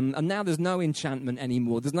 and now there's no enchantment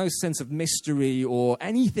anymore. There's no sense of mystery or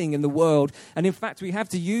anything in the world, and in fact we have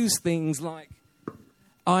to use things like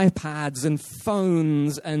iPads and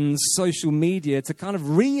phones and social media to kind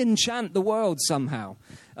of re-enchant the world somehow.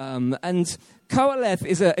 And Koheleth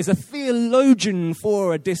is a theologian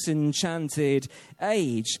for a disenchanted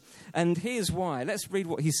age. And here's why. Let's read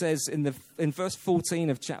what he says in verse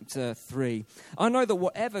 14 of chapter 3. I know that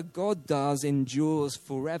whatever God does endures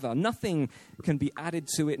forever. Nothing can be added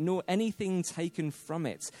to it, nor anything taken from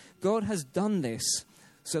it. God has done this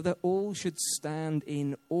so that all should stand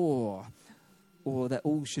in awe, or that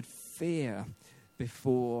all should fear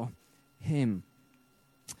before him.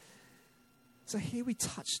 So here we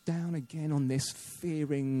touch down again on this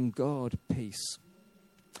fearing God piece.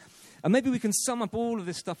 And maybe we can sum up all of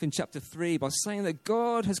this stuff in chapter 3 by saying that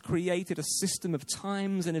God has created a system of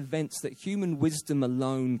times and events that human wisdom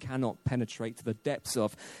alone cannot penetrate to the depths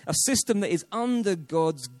of. A system that is under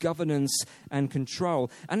God's governance and control.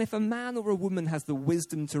 And if a man or a woman has the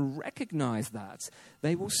wisdom to recognize that,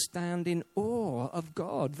 they will stand in awe of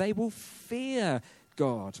God. They will fear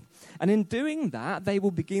God. And in doing that, they will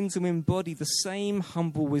begin to embody the same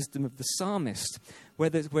humble wisdom of the psalmist, where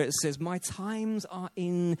it says, my times are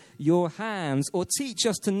in your hands, or teach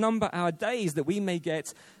us to number our days that we may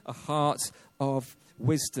get a heart of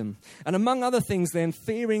wisdom. And among other things then,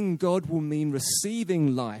 fearing God will mean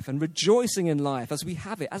receiving life and rejoicing in life as we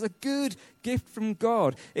have it, as a good gift from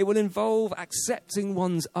God. It will involve accepting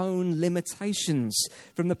one's own limitations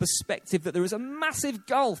from the perspective that there is a massive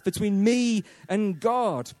gulf between me and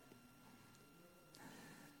God.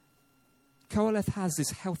 Koheleth has this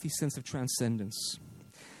healthy sense of transcendence.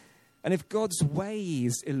 And if God's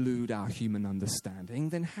ways elude our human understanding,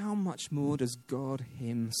 then how much more does God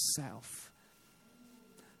himself?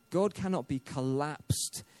 God cannot be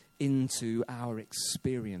collapsed into our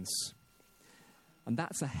experience. And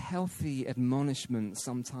that's a healthy admonishment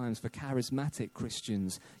sometimes for charismatic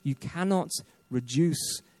Christians. You cannot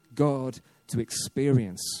reduce God to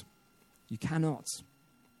experience. You cannot.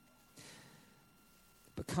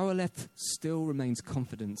 But Koheleth still remains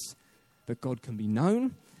confident that God can be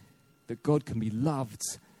known, that God can be loved,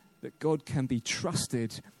 that God can be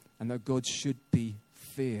trusted, and that God should be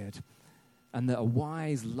feared. And that a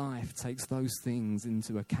wise life takes those things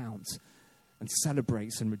into account and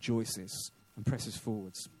celebrates and rejoices and presses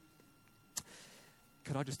forwards.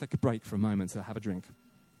 Could I just take a break for a moment to have a drink?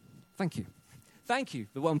 Thank you. Thank you,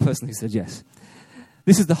 the one person who said yes.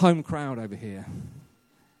 This is the home crowd over here.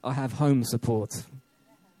 I have home support.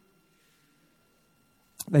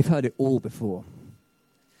 They've heard it all before.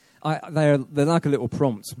 They're like a little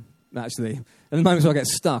prompt, actually. And the moments where I get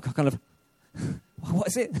stuck, I kind of, what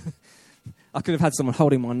is it? I could have had someone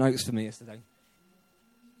holding my notes for me yesterday.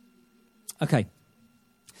 Okay.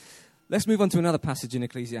 Let's move on to another passage in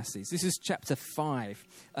Ecclesiastes. This is chapter 5.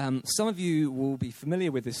 Some of you will be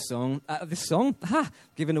familiar with this song.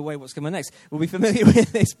 Giving away what's coming next. Will be familiar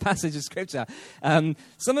with this passage of Scripture.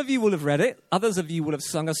 Some of you will have read it. Others of you will have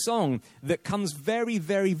sung a song that comes very,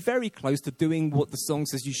 very, very close to doing what the song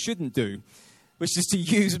says you shouldn't do, which is to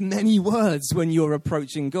use many words when you're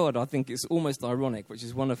approaching God. I think it's almost ironic, which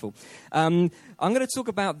is wonderful. I'm going to talk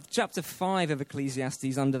about chapter 5 of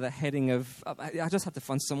Ecclesiastes under the heading of... I just have to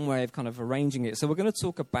find some way of kind of arranging it. So we're going to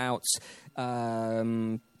talk about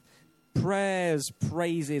prayers,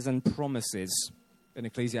 praises, and promises in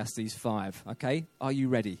Ecclesiastes 5. Okay? Are you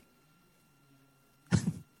ready?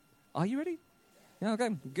 Are you ready? Yeah, okay,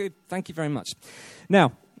 good. Thank you very much.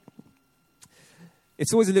 Now...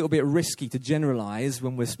 it's always a little bit risky to generalize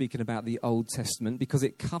when we're speaking about the Old Testament because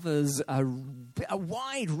it covers a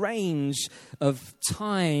wide range of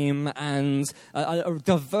time and a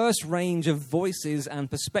diverse range of voices and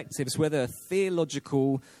perspectives, whether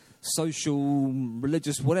theological, social,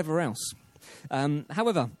 religious, whatever else.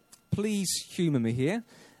 However, please humour me here.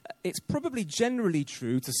 It's probably generally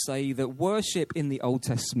true to say that worship in the Old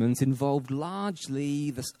Testament involved largely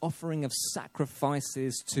the offering of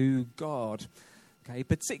sacrifices to God. Okay,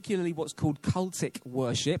 particularly what's called cultic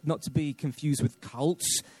worship, not to be confused with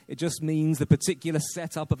cults. It just means the particular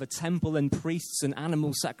setup of a temple and priests and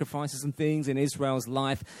animal sacrifices and things in Israel's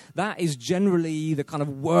life. That is generally the kind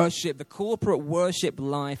of worship, the corporate worship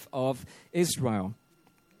life of Israel.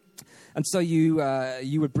 And so you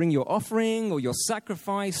would bring your offering or your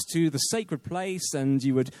sacrifice to the sacred place, and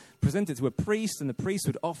you would present it to a priest, and the priest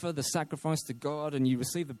would offer the sacrifice to God, and you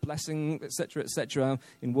receive the blessing, etc.,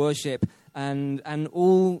 in worship, and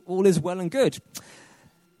all is well and good.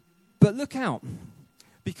 But look out,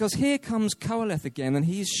 because here comes Qoheleth again, and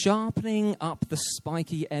he's sharpening up the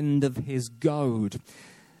spiky end of his goad.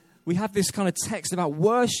 We have this kind of text about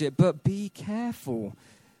worship, but be careful.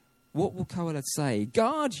 What will Qoheleth say?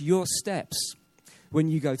 Guard your steps when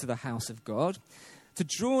you go to the house of God. To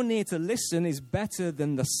draw near to listen is better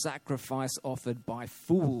than the sacrifice offered by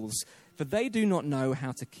fools, for they do not know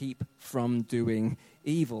how to keep from doing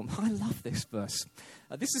evil. I love this verse.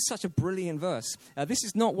 This is such a brilliant verse. This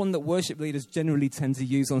is not one that worship leaders generally tend to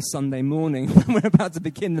use on Sunday morning when we're about to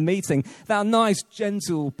begin the meeting. That nice,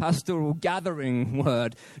 gentle, pastoral gathering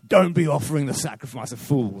word, don't be offering the sacrifice of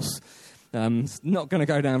fools. It's not going to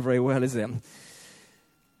go down very well, is it?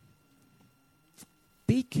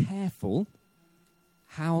 Be careful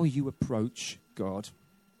how you approach God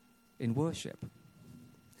in worship.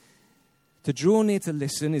 To draw near to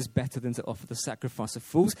listen is better than to offer the sacrifice of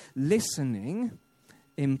fools. Listening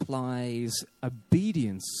implies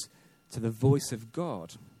obedience to the voice of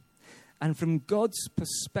God. And from God's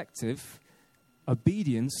perspective,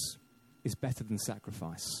 obedience is better than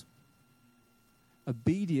sacrifice.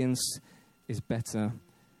 Obedience is better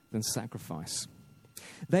than sacrifice.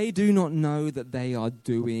 They do not know that they are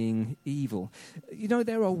doing evil. You know,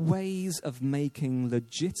 there are ways of making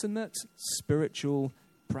legitimate spiritual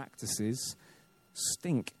practices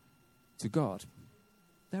stink to God.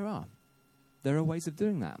 There are. There are ways of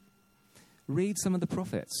doing that. Read some of the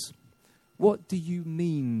prophets. What do you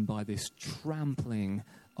mean by this trampling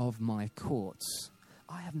of my courts?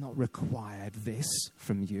 I have not required this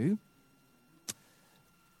from you.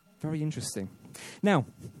 Very interesting. Now,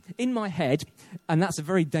 in my head, and that's a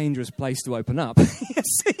very dangerous place to open up.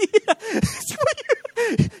 See?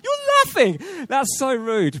 You're laughing. That's so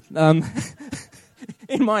rude.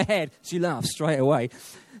 In my head, she laughs straight away.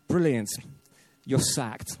 Brilliant. You're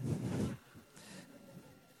sacked.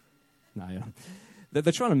 No, they're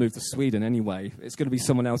trying to move to Sweden anyway. It's going to be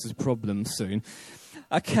someone else's problem soon.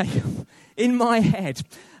 Okay, in my head,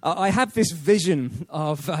 I have this vision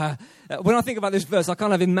of, when I think about this verse, I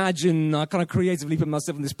kind of creatively put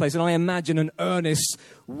myself in this place, and I imagine an earnest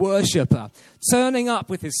worshipper turning up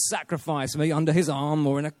with his sacrifice, maybe under his arm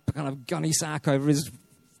or in a kind of gunny sack over his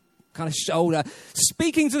kind of shoulder,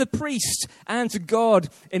 speaking to the priest and to God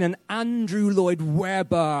in an Andrew Lloyd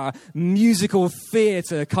Webber musical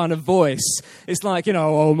theatre kind of voice. It's like,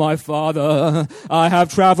 oh, my Father, I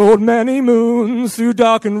have travelled many moons through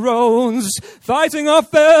darkened roads, fighting off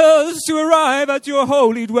foes to arrive at your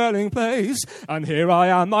holy dwelling place. And here I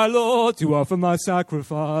am, my Lord, to offer my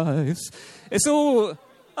sacrifice. It's all,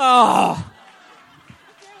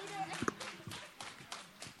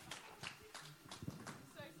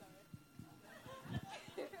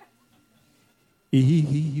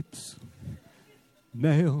 Heaps,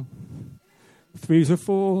 nail, 3s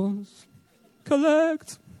or 4s,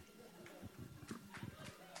 collect.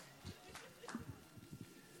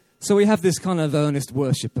 So we have this kind of earnest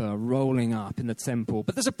worshipper rolling up in the temple.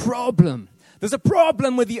 But there's a problem. There's a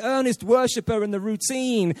problem with the earnest worshipper and the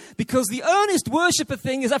routine, because the earnest worshipper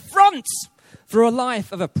thing is a front for a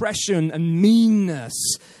life of oppression and meanness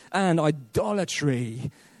and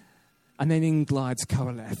idolatry. And then in glides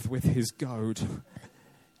Koheleth with his goad,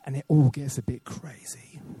 and it all gets a bit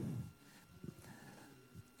crazy.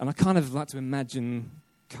 And I kind of like to imagine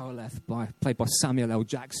Koheleth played by Samuel L.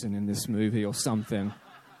 Jackson in this movie or something.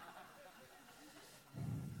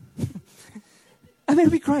 I mean,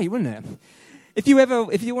 it'd be great, wouldn't it? If you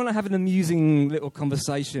want to have an amusing little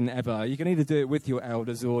conversation ever, you can either do it with your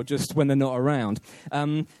elders or just when they're not around.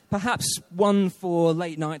 Perhaps one for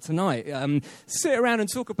late night tonight. Sit around and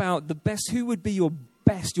talk about who would be your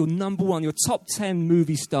best, your number one, your top 10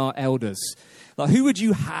 movie star elders. Like, who would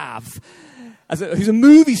you have who's a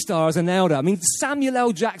movie star as an elder? I mean, Samuel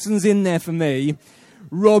L. Jackson's in there for me.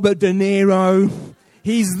 Robert De Niro.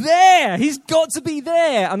 He's there. He's got to be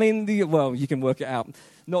there. I mean, you can work it out.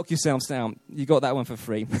 Knock yourselves down. You got that one for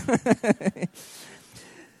free.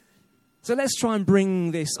 So let's try and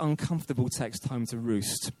bring this uncomfortable text home to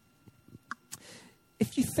roost.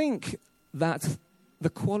 If you think that the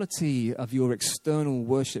quality of your external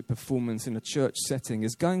worship performance in a church setting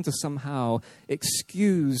is going to somehow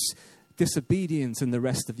excuse disobedience in the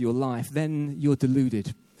rest of your life, then you're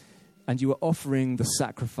deluded and you are offering the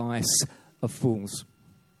sacrifice of fools.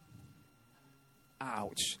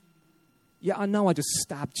 Ouch. Yeah, I know I just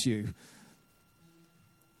stabbed you.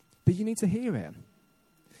 But you need to hear it.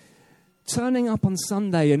 Turning up on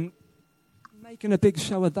Sunday and making a big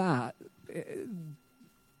show of that, it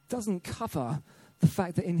doesn't cover the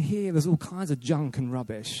fact that in here there's all kinds of junk and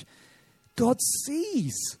rubbish. God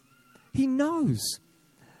sees. He knows.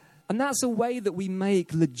 And that's a way that we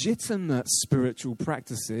make legitimate spiritual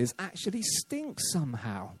practices actually stink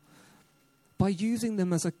somehow. By using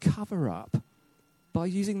them as a cover-up. By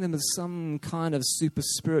using them as some kind of super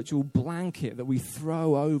spiritual blanket that we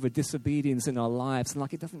throw over disobedience in our lives, and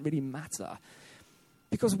like it doesn't really matter.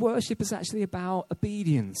 Because worship is actually about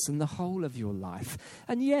obedience in the whole of your life.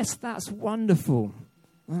 And yes, that's wonderful.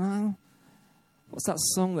 What's that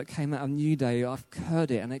song that came out of New Day? I've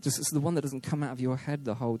heard it, and it's the one that doesn't come out of your head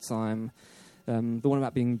the whole time. The one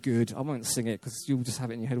about being good. I won't sing it because you'll just have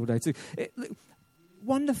it in your head all day too.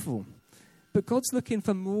 Wonderful. But God's looking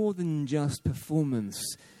for more than just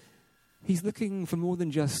performance. He's looking for more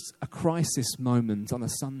than just a crisis moment on a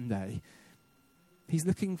Sunday. He's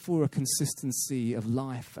looking for a consistency of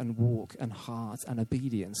life and walk and heart and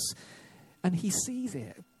obedience. And he sees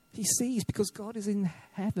it. He sees because God is in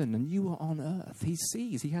heaven and you are on earth. He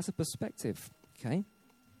sees. He has a perspective. Okay?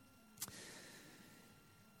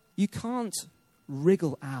 You can't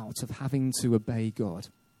wriggle out of having to obey God.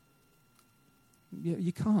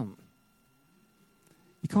 You can't.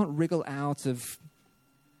 You can't wriggle out of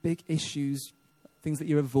big issues, things that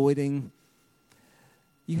you're avoiding.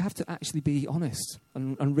 You have to actually be honest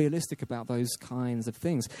and realistic about those kinds of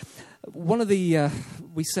things. One of the,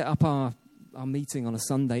 we set up our meeting on a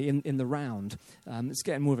Sunday in the round. It's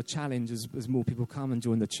getting more of a challenge as more people come and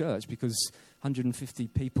join the church because 150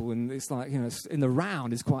 people, and it's like, in the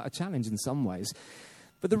round is quite a challenge in some ways.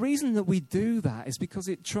 But the reason that we do that is because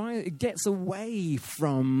it gets away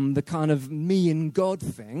from the kind of me and God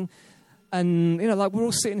thing. And, like we're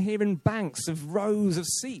all sitting here in banks of rows of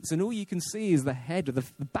seats, and all you can see is the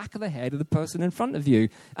back of the head of the person in front of you,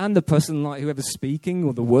 and the person like whoever's speaking,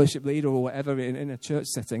 or the worship leader, or whatever in a church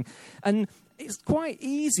setting. And it's quite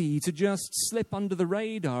easy to just slip under the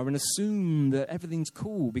radar and assume that everything's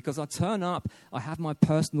cool because I turn up, I have my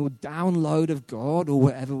personal download of God, or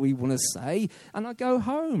whatever we want to say, and I go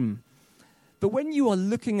home. But when you are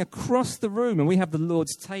looking across the room, and we have the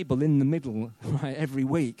Lord's table in the middle, right, every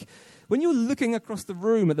week, when you're looking across the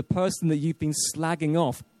room at the person that you've been slagging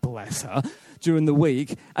off, bless her, during the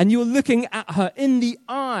week, and you're looking at her in the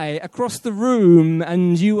eye across the room,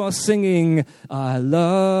 and you are singing, I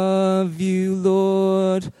love you,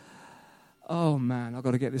 Lord. oh man, I've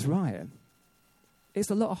got to get this right. It's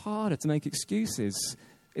a lot harder to make excuses.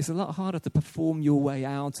 It's a lot harder to perform your way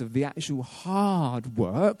out of the actual hard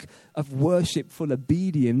work of worshipful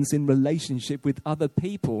obedience in relationship with other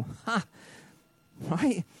people. Ha!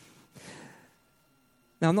 Right?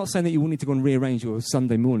 Now, I'm not saying that you will need to go and rearrange your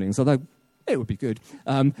Sunday mornings, although it would be good.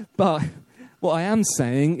 But what I am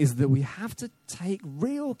saying is that we have to take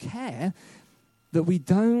real care that we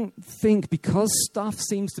don't think because stuff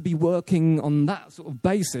seems to be working on that sort of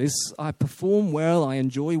basis, I perform well, I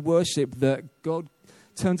enjoy worship, that God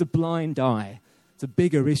turns a blind eye to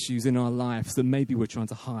bigger issues in our lives that maybe we're trying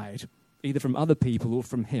to hide, either from other people or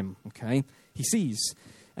from him, okay? He sees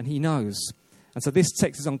and he knows. And so this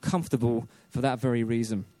text is uncomfortable for that very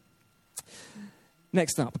reason.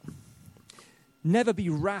 Next up. Never be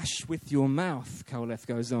rash with your mouth, Koheleth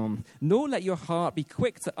goes on, nor let your heart be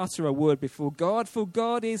quick to utter a word before God, for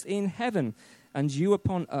God is in heaven and you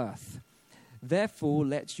upon earth. Therefore,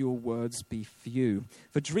 let your words be few.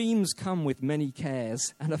 For dreams come with many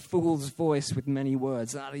cares, and a fool's voice with many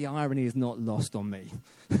words. The irony is not lost on me.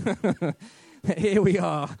 Here we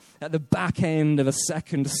are at the back end of a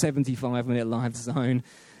second 75-minute live zone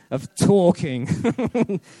of talking.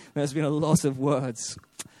 There's been a lot of words.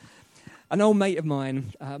 An old mate of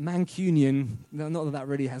mine, Mancunian, not that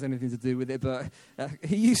really has anything to do with it, but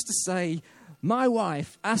he used to say, my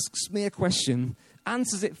wife asks me a question,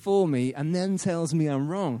 answers it for me, and then tells me I'm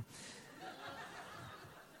wrong.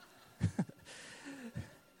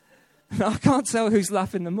 I can't tell who's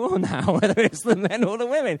laughing the more now, whether it's the men or the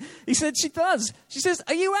women. He said she does. She says,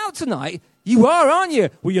 are you out tonight? You are, aren't you?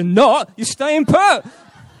 Well, you're not. You're staying put.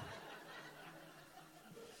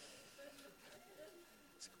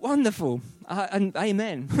 Wonderful. And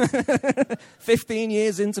amen. 15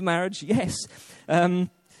 years into marriage, yes.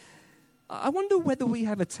 I wonder whether we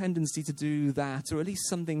have a tendency to do that, or at least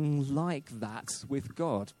something like that with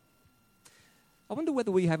God. I wonder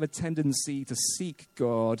whether we have a tendency to seek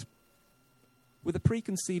God with a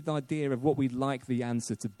preconceived idea of what we'd like the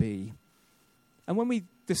answer to be. And when we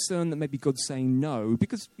discern that maybe God's saying no,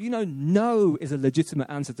 because, no is a legitimate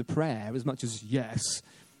answer to prayer as much as yes.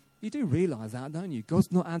 You do realize that, don't you?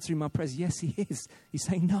 God's not answering my prayers. Yes, he is. He's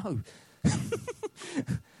saying no.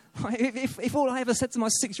 If all I ever said to my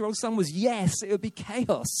 6-year-old son was yes, it would be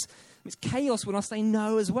chaos. It's chaos when I say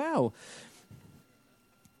no as well.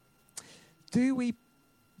 Do we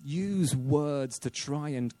use words to try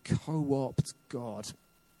and co-opt God?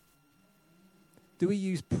 Do we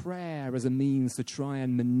use prayer as a means to try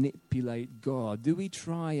and manipulate God? Do we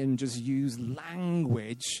try and just use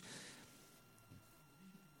language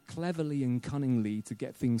cleverly and cunningly to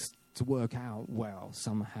get things to work out well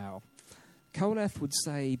somehow? Koheleth would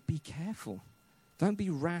say, be careful. Don't be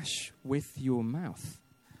rash with your mouth.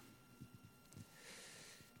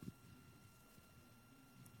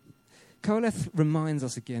 Koheleth reminds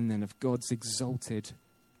us again then of God's exalted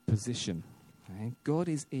position. Okay? God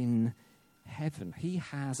is in heaven. He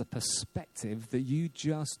has a perspective that you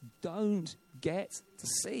just don't get to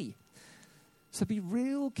see. So be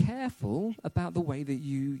real careful about the way that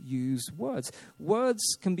you use words. Words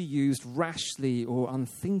can be used rashly or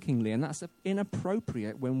unthinkingly, and that's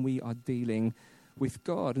inappropriate when we are dealing with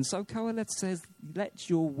God. And so Koheleth says, let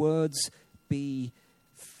your words be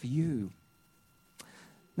few.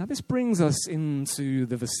 Now this brings us into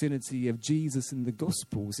the vicinity of Jesus in the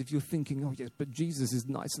Gospels. If you're thinking, oh yes, but Jesus is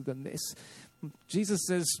nicer than this. Jesus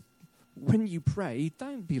says, when you pray,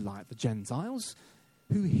 don't be like the Gentiles,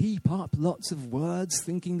 who heap up lots of words,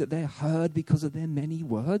 thinking that they're heard because of their many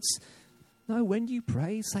words. No, when you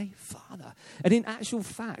pray, say, Father. And in actual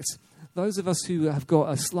fact, those of us who have got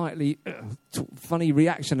a slightly funny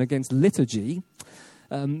reaction against liturgy,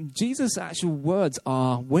 Jesus' actual words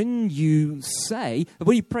are, when you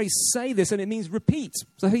pray, say this, and it means repeat.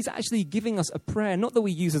 So he's actually giving us a prayer, not that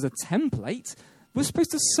we use as a template. We're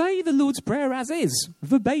supposed to say the Lord's Prayer as is,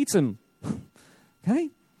 verbatim. Okay?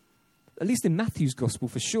 At least in Matthew's Gospel,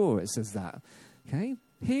 for sure, it says that. Okay?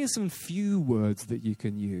 Here's some few words that you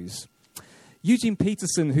can use. Eugene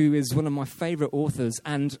Peterson, who is one of my favorite authors,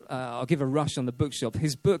 and I'll give a rush on the bookshop.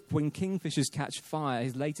 His book, When Kingfishers Catch Fire,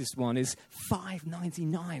 his latest one, is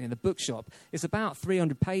 $5.99 in the bookshop. It's about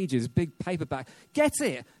 300 pages, big paperback. Get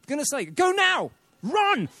it. I'm going to say, go now.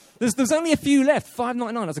 Run! There's only a few left.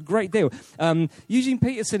 $5.99. That's a great deal. Eugene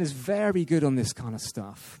Peterson is very good on this kind of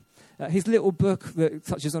stuff. His little book that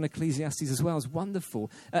touches on Ecclesiastes as well is wonderful.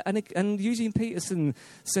 And Eugene Peterson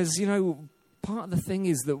says, part of the thing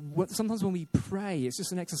is that sometimes when we pray, it's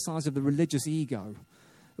just an exercise of the religious ego.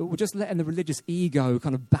 We're just letting the religious ego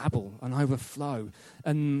kind of babble and overflow.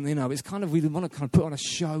 And, it's kind of, we want to kind of put on a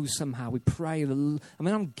show somehow. We pray.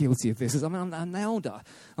 I'm guilty of this. I'm an elder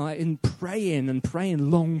in praying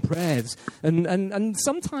long prayers. And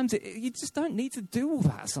sometimes you just don't need to do all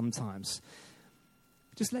that sometimes.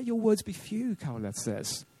 Just let your words be few, Kovalev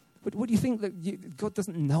says. But what do you think, that God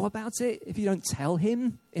doesn't know about it if you don't tell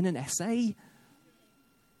him in an essay?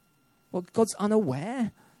 Well, God's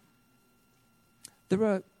unaware. There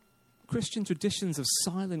are Christian traditions of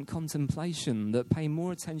silent contemplation that pay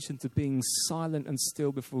more attention to being silent and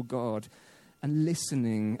still before God and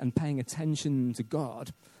listening and paying attention to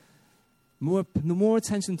God. More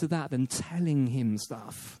attention to that than telling him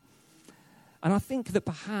stuff. And I think that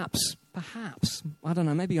perhaps, I don't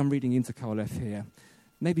know, maybe I'm reading into Kovalev here.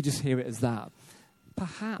 Maybe just hear it as that.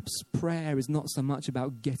 Perhaps prayer is not so much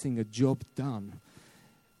about getting a job done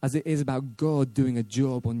as it is about God doing a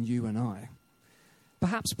job on you and I.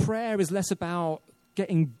 Perhaps prayer is less about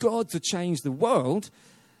getting God to change the world,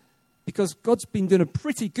 because God's been doing a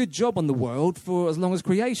pretty good job on the world for as long as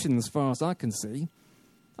creation, as far as I can see.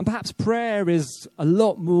 And perhaps prayer is a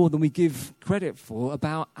lot more than we give credit for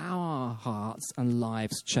about our hearts and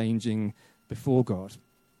lives changing before God,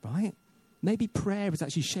 right? Maybe prayer is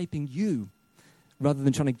actually shaping you rather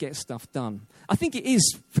than trying to get stuff done. I think it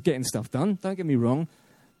is for getting stuff done, don't get me wrong,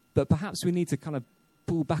 but perhaps we need to kind of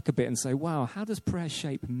pull back a bit and say, wow, how does prayer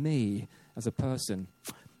shape me as a person?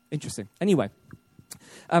 Interesting. Anyway,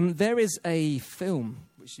 there is a film,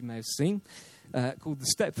 which you may have seen, called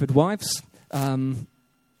The Stepford Wives.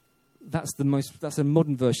 That's a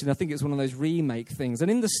modern version. I think it's one of those remake things.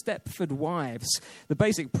 And in The Stepford Wives, the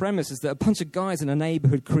basic premise is that a bunch of guys in a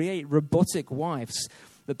neighborhood create robotic wives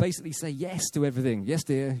that basically say yes to everything. Yes,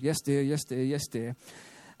 dear, yes, dear, yes, dear, yes, dear.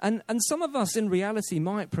 And some of us in reality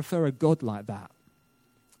might prefer a God like that.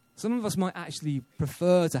 Some of us might actually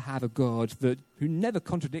prefer to have a God who never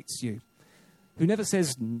contradicts you, who never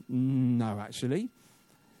says no, actually,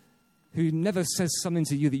 who never says something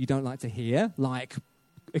to you that you don't like to hear, like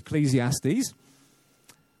Ecclesiastes,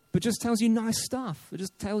 but just tells you nice stuff. It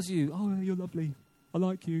just tells you, oh, you're lovely. I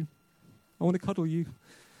like you. I want to cuddle you.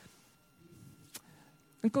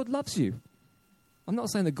 And God loves you. I'm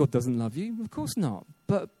not saying that God doesn't love you. Of course not.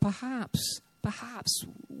 But perhaps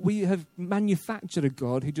we have manufactured a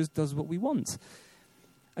God who just does what we want.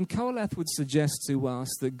 And Kovalev would suggest to us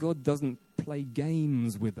that God doesn't play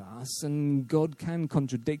games with us, and God can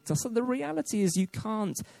contradict us. So the reality is you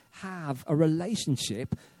can't have a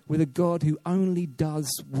relationship with a God who only does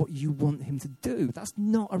what you want him to do. That's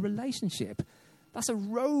not a relationship. That's a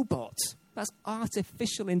robot. That's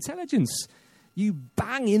artificial intelligence. You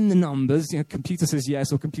bang in the numbers, computer says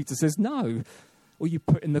yes or computer says no. Or you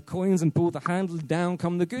put in the coins and pull the handle down,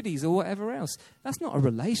 come the goodies, or whatever else. That's not a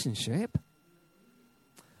relationship.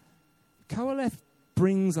 Kovalev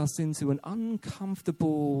brings us into an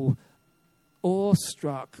uncomfortable,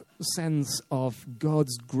 awestruck sense of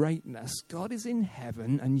God's greatness. God is in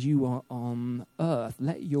heaven and you are on earth.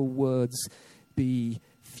 Let your words be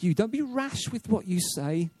few. Don't be rash with what you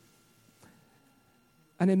say.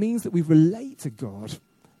 And it means that we relate to God,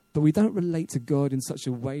 but we don't relate to God in such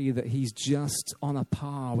a way that he's just on a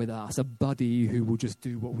par with us, a buddy who will just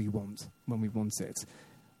do what we want when we want it.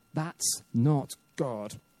 That's not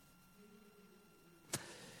God.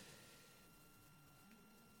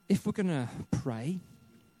 If we're going to pray,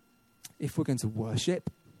 if we're going to worship,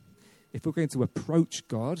 if we're going to approach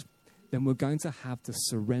God, then we're going to have to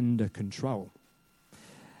surrender control.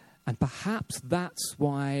 And perhaps that's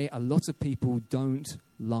why a lot of people don't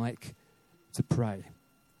like to pray,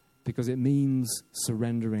 because it means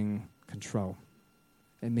surrendering control.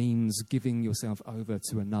 It means giving yourself over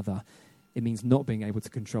to another. It means not being able to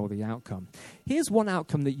control the outcome. Here's one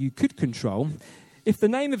outcome that you could control. If the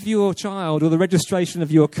name of your child or the registration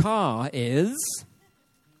of your car is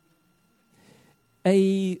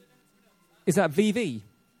that VV?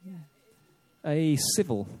 Yeah. A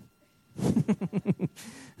civil. 5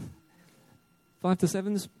 to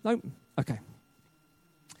 7s? Nope. Okay.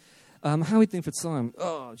 How are we doing for time?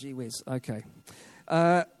 Oh, gee whiz. Okay.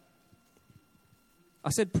 I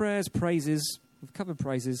said prayers, praises. We've covered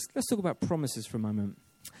praises. Let's talk about promises for a moment.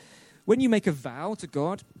 When you make a vow to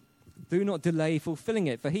God, do not delay fulfilling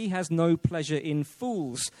it, for he has no pleasure in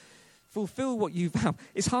fools. Fulfill what you vow.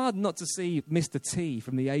 It's hard not to see Mr. T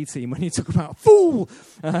from the A-Team when you talk about fool.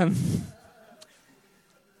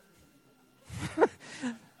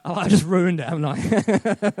 I just ruined it, haven't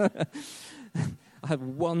I? I had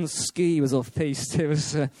one ski was off-piste. It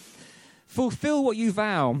was Fulfill what you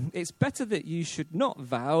vow. It's better that you should not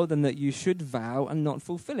vow than that you should vow and not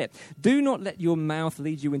fulfill it. Do not let your mouth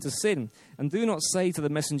lead you into sin, and do not say to the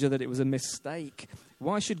messenger that it was a mistake.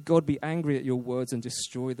 Why should God be angry at your words and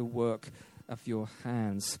destroy the work of your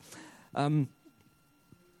hands?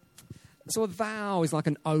 So a vow is like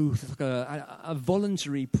an oath, it's like a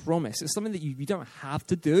voluntary promise. It's something that you don't have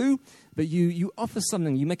to do, but you offer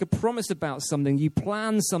something. You make a promise about something. You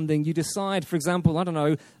plan something. You decide, for example, I don't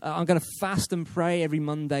know, I'm going to fast and pray every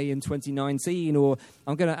Monday in 2019, or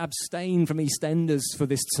I'm going to abstain from EastEnders for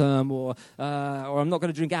this term, or I'm not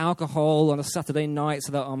going to drink alcohol on a Saturday night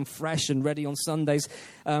so that I'm fresh and ready on Sundays.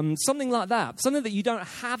 Something like that. Something that you don't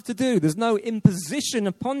have to do. There's no imposition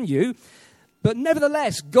upon you. But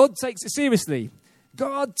nevertheless, God takes it seriously.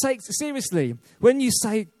 God takes it seriously. When you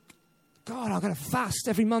say, God, I'm going to fast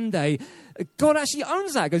every Monday, God actually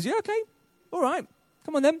owns that. Goes, yeah, okay, all right,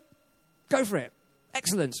 come on then, go for it.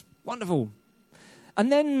 Excellent, wonderful.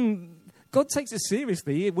 And then God takes it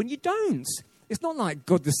seriously when you don't. It's not like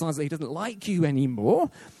God decides that he doesn't like you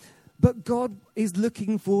anymore. But God is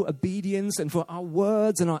looking for obedience and for our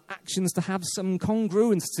words and our actions to have some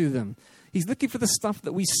congruence to them. He's looking for the stuff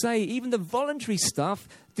that we say, even the voluntary stuff.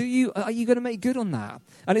 Are you going to make good on that?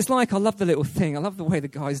 And it's like, I love the little thing. I love the way the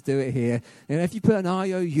guys do it here. You know, if you put an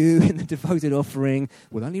IOU in the devoted offering,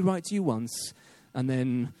 we'll only write to you once. And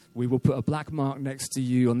then we will put a black mark next to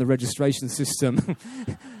you on the registration system.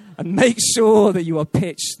 And make sure that you are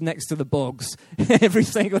pitched next to the bogs every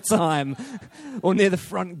single time, or near the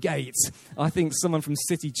front gate. I think someone from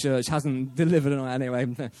City Church hasn't delivered it anyway.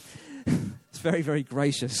 It's very, very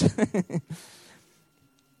gracious.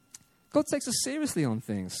 God takes us seriously on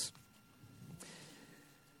things.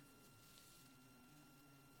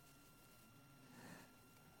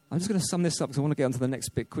 I'm just going to sum this up because I want to get on to the next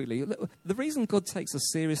bit quickly. The reason God takes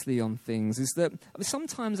us seriously on things is that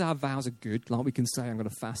sometimes our vows are good, like we can say, I'm going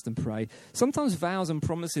to fast and pray. Sometimes vows and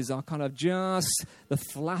promises are kind of just the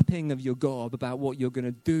flapping of your gob about what you're going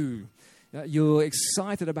to do. You're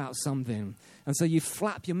excited about something, and so you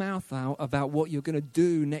flap your mouth out about what you're going to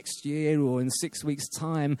do next year or in 6 weeks'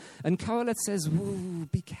 time. And Kohelet says, woo,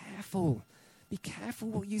 be careful. Be careful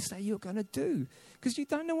what you say you're going to do, because you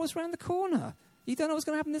don't know what's around the corner. You don't know what's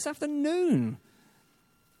going to happen this afternoon.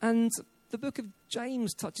 And the book of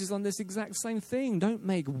James touches on this exact same thing. Don't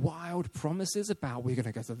make wild promises about we're going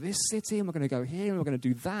to go to this city and we're going to go here and we're going to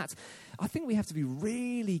do that. I think we have to be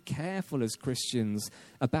really careful as Christians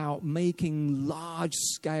about making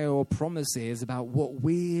large-scale promises about what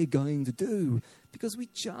we're going to do, because we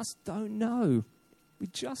just don't know. We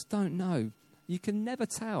just don't know. You can never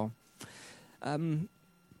tell. I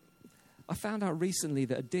found out recently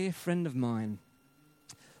that a dear friend of mine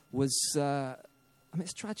was,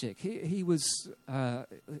 it's tragic. He was,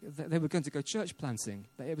 they were going to go church planting.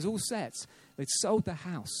 It was all set. They'd sold their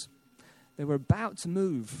house. They were about to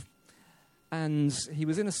move. And he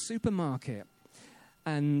was in a supermarket.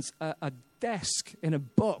 And a desk in a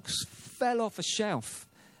box fell off a shelf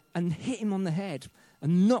and hit him on the head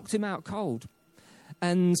and knocked him out cold.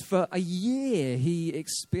 And for a year, he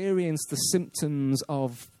experienced the symptoms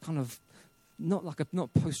of kind of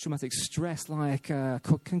not post-traumatic stress, like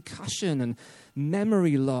concussion and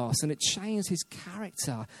memory loss, and it changed his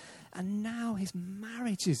character. And now his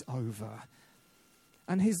marriage is over,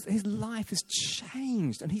 and his life has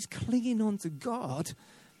changed, and he's clinging on to God.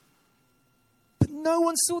 But no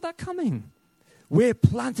one saw that coming. We're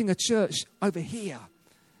planting a church over here.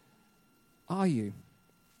 Are you?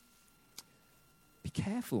 Be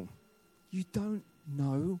careful. You don't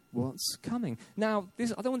know what's coming. Now, I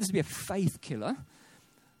don't want this to be a faith killer,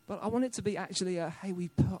 but I want it to be actually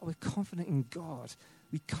we're confident in God.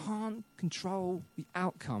 We can't control the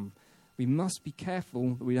outcome. We must be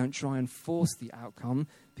careful that we don't try and force the outcome,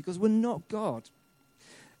 because we're not God.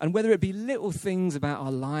 And whether it be little things about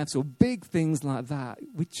our lives or big things like that,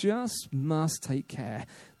 we just must take care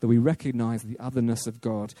that we recognize the otherness of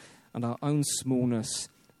God and our own smallness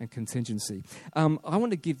and contingency. I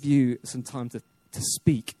want to give you some time to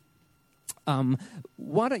speak.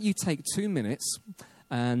 Why don't you take 2 minutes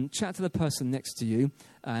and chat to the person next to you,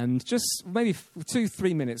 and just maybe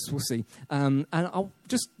 2-3 minutes, we'll see. And I'll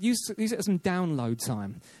just use it as some download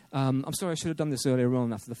time. I'm sorry I should have done this earlier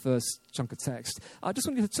on after the first chunk of text. I just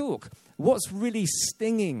want you to talk. What's really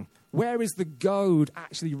stinging? Where is the goad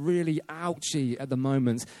actually really ouchy at the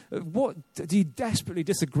moment? What do you desperately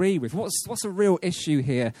disagree with? What's a real issue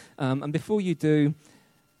here? And before you do,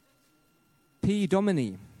 P.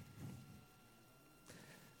 Domini.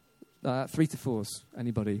 3 to 4s.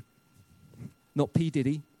 Anybody? Not P.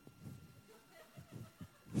 Diddy.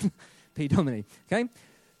 P. Domini. Okay?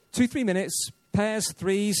 2-3 minutes. pairs,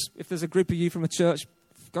 threes. If there's a group of you from a church,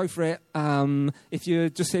 go for it. If you're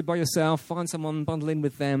just here by yourself, find someone, bundle in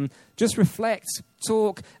with them. Just reflect,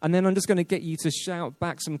 talk, and then I'm just going to get you to shout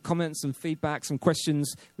back some comments, some feedback, some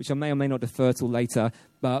questions, which I may or may not defer till later.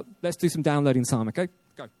 But let's do some downloading time, okay?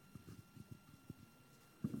 Go.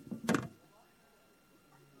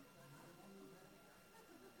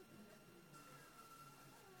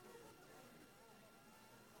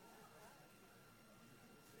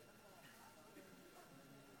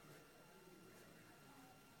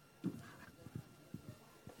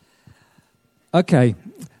 Okay.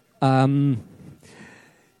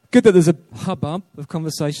 Good that there's a hubbub of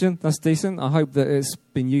conversation. That's decent. I hope that it's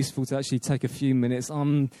been useful to actually take a few minutes.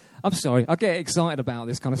 I'm sorry. I get excited about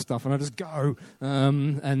this kind of stuff, and I just go. I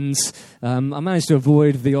managed to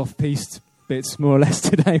avoid the off-piste bits more or less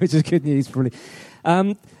today, which is good news, probably.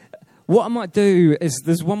 What I might do is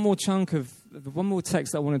there's one more text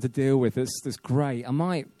that I wanted to deal with that's great. I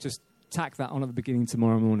might just tack that on at the beginning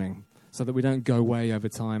tomorrow morning, so that we don't go way over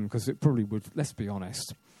time, because it probably would, let's be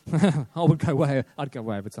honest. I'd go way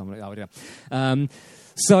over time. Oh, yeah.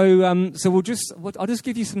 So I'll just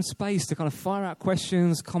give you some space to kind of fire out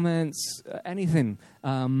questions, comments, anything.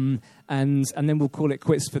 And then we'll call it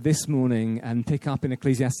quits for this morning and pick up in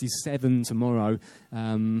Ecclesiastes 7 tomorrow.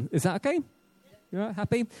 Is that okay? You all right?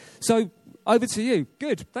 Happy? So over to you.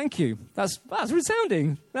 Good. Thank you. That's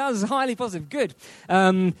resounding. That was highly positive. Good.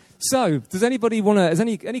 So does anybody want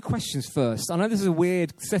to, any questions first? I know this is a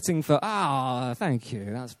weird setting for, thank you.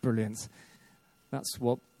 That's brilliant. That's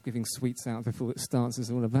what giving sweets out before it starts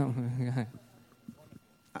is all about.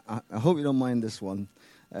 I hope you don't mind this one.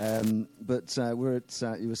 But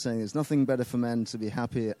you were saying there's nothing better for men to be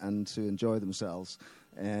happy and to enjoy themselves.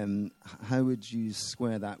 How would you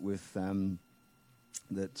square that with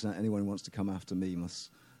that anyone who wants to come after me must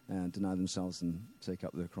deny themselves and take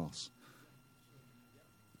up their cross?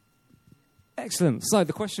 Excellent. So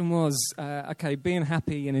the question was, being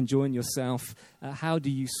happy and enjoying yourself, how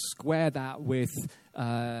do you square that with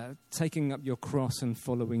taking up your cross and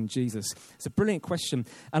following Jesus? It's a brilliant question.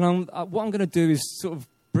 And what I'm going to do is sort of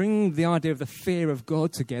bring the idea of the fear of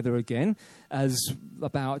God together again as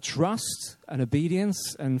about trust and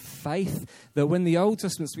obedience and faith. That when the Old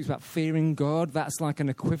Testament speaks about fearing God, that's like an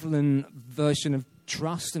equivalent version of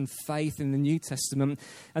trust and faith in the New Testament.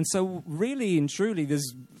 And so really and truly,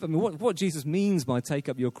 what Jesus means by take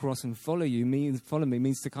up your cross and follow me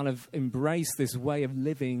means to kind of embrace this way of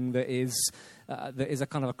living that is a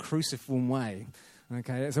kind of a cruciform way.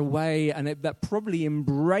 Okay, it's a way, and that probably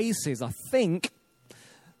embraces, I think,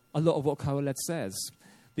 a lot of what Kohelet says,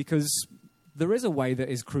 because there is a way that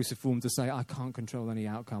is cruciform to say, I can't control any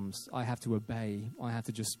outcomes. I have to obey. I have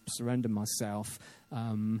to just surrender myself.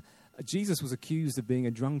 Jesus was accused of being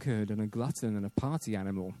a drunkard and a glutton and a party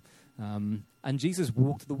animal. And Jesus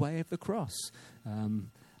walked the way of the cross.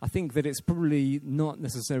 I think that it's probably not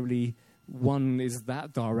necessarily one is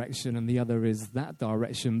that direction and the other is that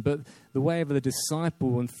direction, but the way of the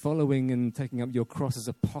disciple and following and taking up your cross is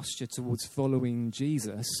a posture towards following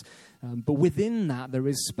Jesus. But within that, there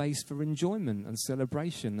is space for enjoyment and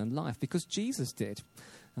celebration and life, because Jesus did.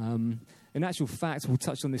 In actual fact, we'll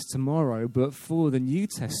touch on this tomorrow, but for the New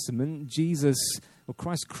Testament, Jesus, or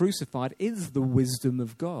Christ crucified, is the wisdom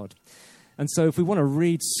of God. And so if we want to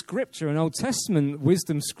read Scripture, an Old Testament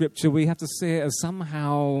wisdom Scripture, we have to see it as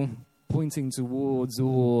somehow pointing towards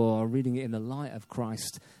or reading it in the light of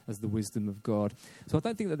Christ as the wisdom of God. So I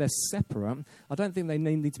don't think that they're separate. I don't think they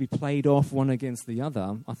need to be played off one against the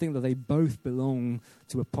other. I think that they both belong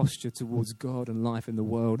to a posture towards God and life in the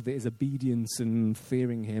world that is obedience and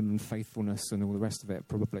fearing Him and faithfulness and all the rest of it,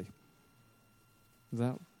 probably. Is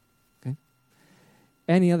that okay?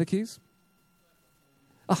 Any other cues?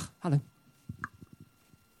 Hello.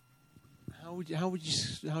 How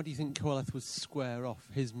do you think Kohelet would square off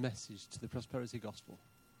his message to the prosperity gospel?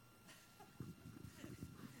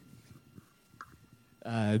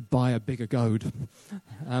 Buy a bigger goad.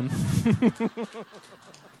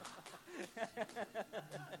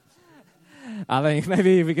 I think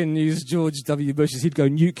maybe if we can use George W. Bush's, he'd go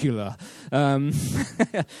nuclear.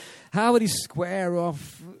 How would he square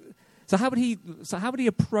off? So how would he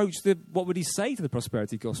approach what would he say to the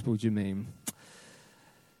prosperity gospel, do you mean?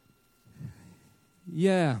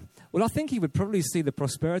 Yeah. Well, I think he would probably see the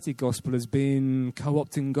prosperity gospel as being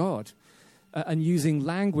co-opting God. and using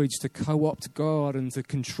language to co-opt God and to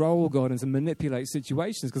control God and to manipulate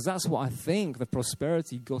situations, because that's what I think the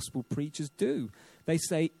prosperity gospel preachers do. They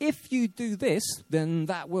say, if you do this, then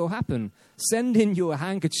that will happen. Send in your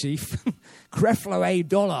handkerchief, Creflo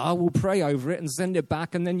 $1, we'll pray over it and send it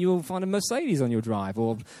back, and then you'll find a Mercedes on your drive,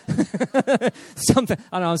 or something.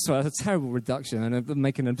 I know, I'm sorry, that's a terrible reduction, and I'm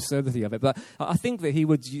making an absurdity of it, but I think that he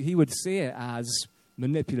would see it as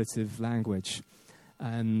manipulative language,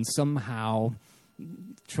 and somehow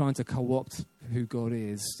trying to co-opt who God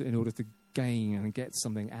is in order to gain and get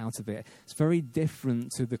something out of it. It's very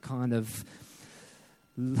different to the kind of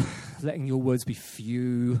letting your words be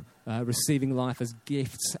few, receiving life as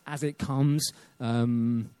gifts as it comes,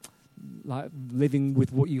 like living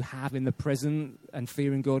with what you have in the present and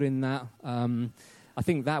fearing God in that. I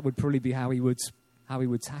think that would probably be how he would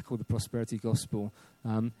tackle the prosperity gospel.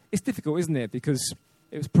 It's difficult, isn't it? Because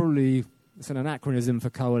it's an anachronism for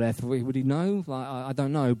Qoheleth. Would he know? I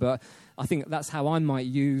don't know, but I think that's how I might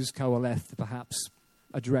use Qoheleth to perhaps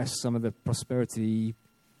address some of the prosperity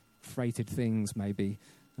freighted things, maybe.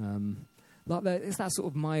 It's that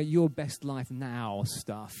sort of your best life now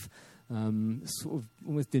stuff. Sort of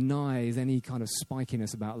almost denies any kind of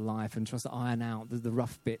spikiness about life and tries to iron out the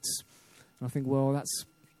rough bits. And I think, well, that's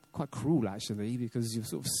quite cruel, actually, because you're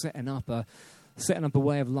sort of setting up a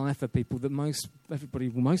way of life for people that most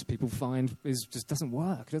people find just doesn't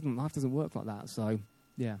work. Life doesn't work like that. So,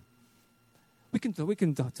 yeah, we can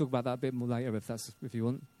talk about that a bit more later if you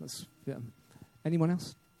want. Yeah. Anyone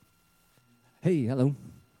else? Hey, hello.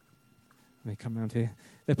 Let me come around here.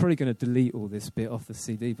 They're probably going to delete all this bit off the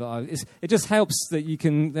CD, but it just helps that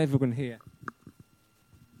everyone hear.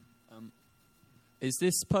 Is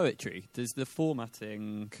this poetry? Does the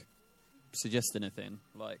formatting suggest anything?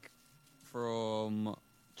 Like from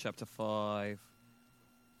chapter 5,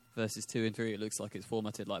 verses 2 and 3, it looks like it's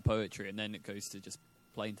formatted like poetry, and then it goes to just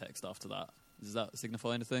plain text after that. Does that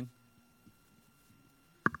signify anything?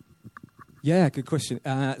 Yeah, good question.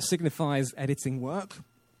 Signifies editing work.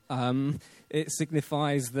 It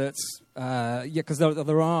signifies that, because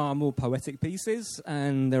there are more poetic pieces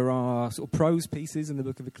and there are sort of prose pieces in the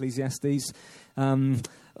book of Ecclesiastes.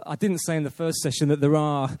 I didn't say in the first session that there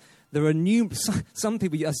are some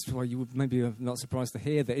people, you would maybe are not surprised to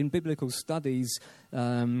hear that in biblical studies,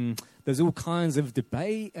 there's all kinds of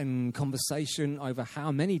debate and conversation over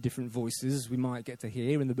how many different voices we might get to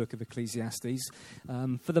hear in the book of Ecclesiastes.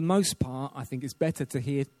 For the most part, I think it's better to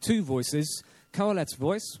hear two voices. Qoheleth's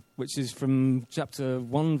voice, which is from chapter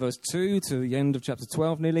 1, verse 2 to the end of chapter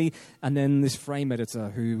 12 nearly, and then this frame editor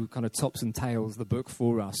who kind of tops and tails the book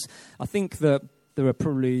for us. I think that there are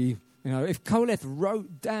probably, if Qoheleth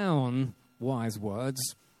wrote down wise words,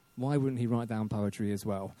 why wouldn't he write down poetry as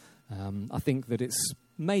well? I think that it's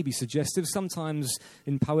maybe suggestive. Sometimes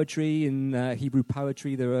in poetry, in Hebrew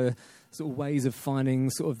poetry, there are sort of ways of finding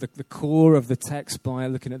sort of the core of the text by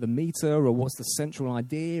looking at the meter or what's the central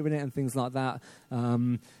idea in it and things like that.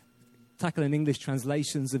 Tackling English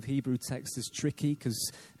translations of Hebrew text is tricky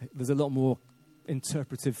because there's a lot more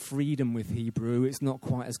interpretive freedom with Hebrew. It's not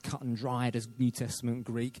quite as cut and dried as New Testament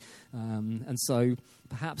Greek. And so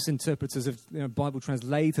perhaps interpreters of, Bible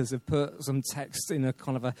translators have put some text in a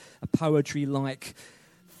kind of a poetry-like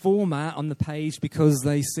format on the page because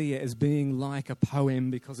they see it as being like a poem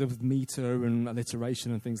because of meter and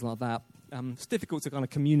alliteration and things like that. It's difficult to kind of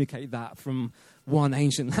communicate that from one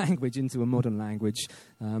ancient language into a modern language.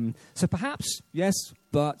 So perhaps, yes,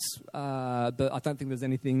 but I don't think there's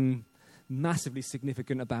anything massively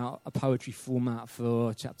significant about a poetry format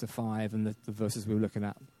for chapter 5 and the verses we were looking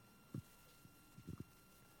at.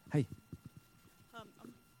 Hey.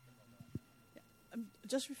 I'm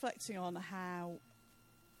just reflecting on how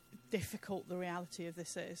difficult the reality of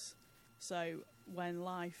this is. So when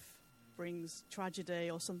life brings tragedy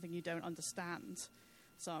or something you don't understand,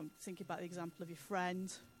 so I'm thinking about the example of your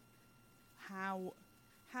friend, how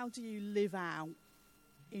do you live out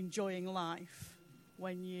enjoying life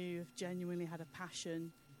when you've genuinely had a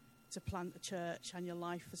passion to plant a church and your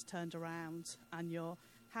life has turned around, and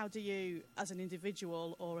how do you as an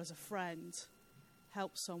individual or as a friend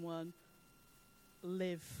help someone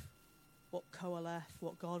live what Qoheleth,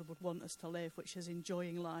 what God would want us to live, which is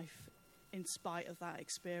enjoying life in spite of that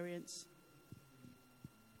experience?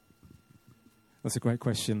 That's a great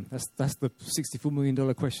question. That's the $64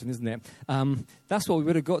 million question, isn't it? That's what we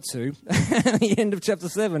would have got to at the end of chapter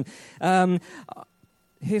 7.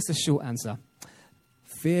 Here's the short answer.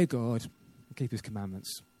 Fear God and keep his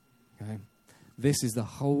commandments. Okay? This is the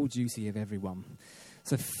whole duty of everyone.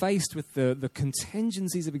 So faced with the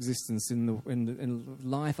contingencies of existence in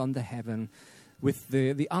life under heaven, with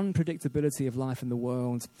the unpredictability of life in the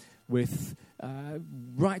world, with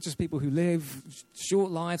righteous people who live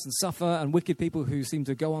short lives and suffer, and wicked people who seem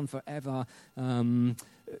to go on forever,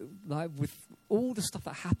 like with all the stuff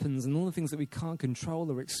that happens and all the things that we can't control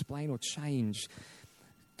or explain or change.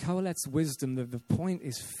 Kohelet's wisdom, the point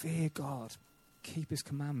is fear God, keep his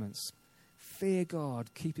commandments. Fear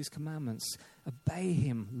God, keep his commandments. Obey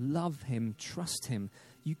him, love him, trust him.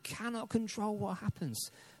 You cannot control what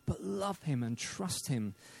happens, but love him and trust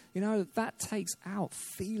him. You know, that takes out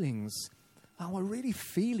feelings. Oh, we're really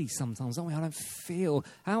feely sometimes, aren't we? I don't feel.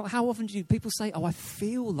 How often do people say, oh, I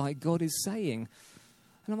feel like God is saying?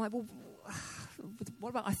 And I'm like, well, what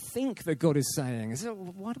about I think that God is saying?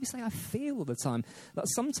 Why do we say I feel all the time? But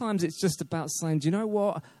sometimes it's just about saying, do you know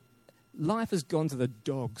what? Life has gone to the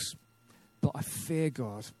dogs, but I fear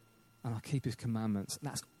God and I keep his commandments.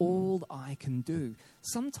 That's all I can do.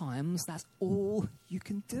 Sometimes that's all you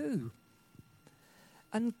can do.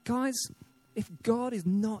 And guys, if God is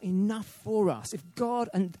not enough for us, if God,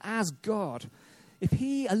 and as God, if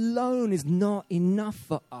he alone is not enough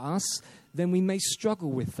for us, then we may struggle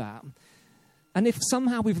with that. And if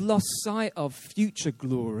somehow we've lost sight of future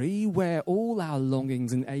glory, where all our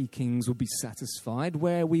longings and achings will be satisfied,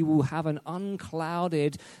 where we will have an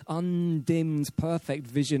unclouded, undimmed, perfect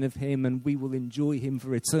vision of him, and we will enjoy him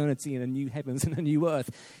for eternity in a new heavens and a new earth,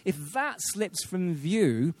 if that slips from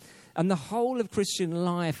view, and the whole of Christian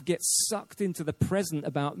life gets sucked into the present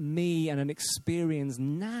about me and an experience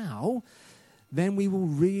now, then we will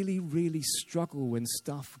really, really struggle when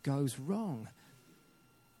stuff goes wrong.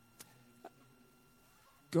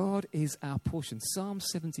 God is our portion. Psalm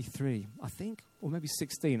 73, I think, or maybe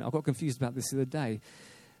 16. I got confused about this the other day.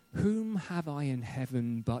 Whom have I in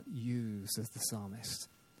heaven but you, says the psalmist.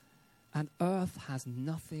 And earth has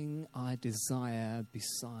nothing I desire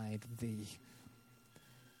beside thee.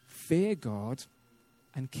 Fear God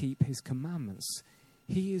and keep his commandments.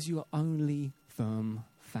 He is your only firm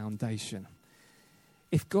foundation.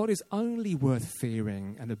 If God is only worth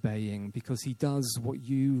fearing and obeying because he does what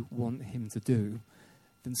you want him to do,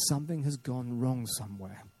 then something has gone wrong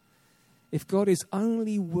somewhere. If God is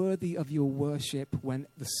only worthy of your worship when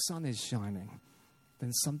the sun is shining,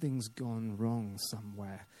 then something's gone wrong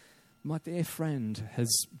somewhere. My dear friend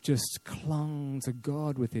has just clung to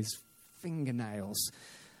God with his fingernails,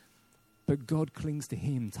 but God clings to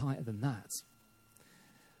him tighter than that.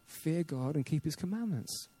 Fear God and keep his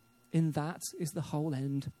commandments. In that is the whole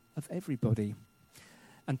end of everybody.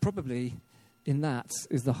 And probably in that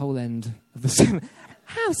is the whole end of the...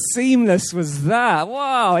 How seamless was that?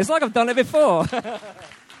 Wow, it's like I've done it before.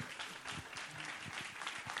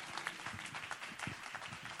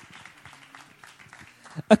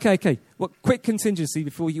 Okay. Well, quick contingency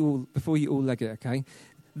before you all leg it, okay?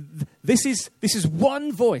 This is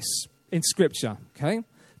one voice in Scripture, okay?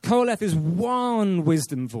 Koheleth is one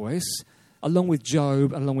wisdom voice, along with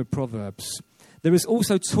Job and along with Proverbs. There is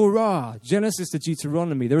also Torah, Genesis to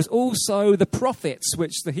Deuteronomy. There is also the prophets,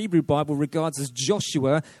 which the Hebrew Bible regards as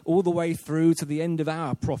Joshua, all the way through to the end of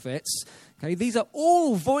our prophets. Okay, these are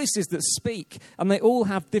all voices that speak, and they all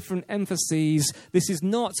have different emphases. This is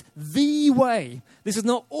not the way. This is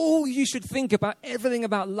not all you should think about everything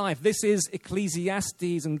about life. This is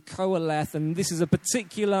Ecclesiastes and Koheleth, and this is a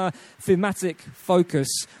particular thematic focus.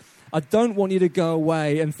 I don't want you to go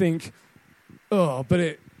away and think, oh,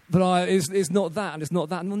 it's not that, and it's not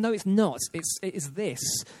that. No, it's not. It is this.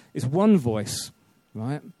 It's one voice,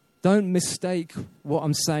 right? Don't mistake what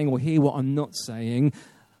I'm saying or hear what I'm not saying.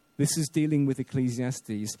 This is dealing with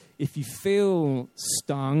Ecclesiastes. If you feel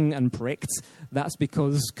stung and pricked, that's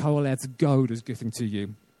because Koheleth's goad is getting to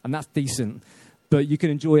you, and that's decent. But you can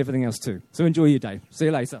enjoy everything else too. So enjoy your day. See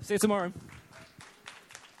you later. See you tomorrow.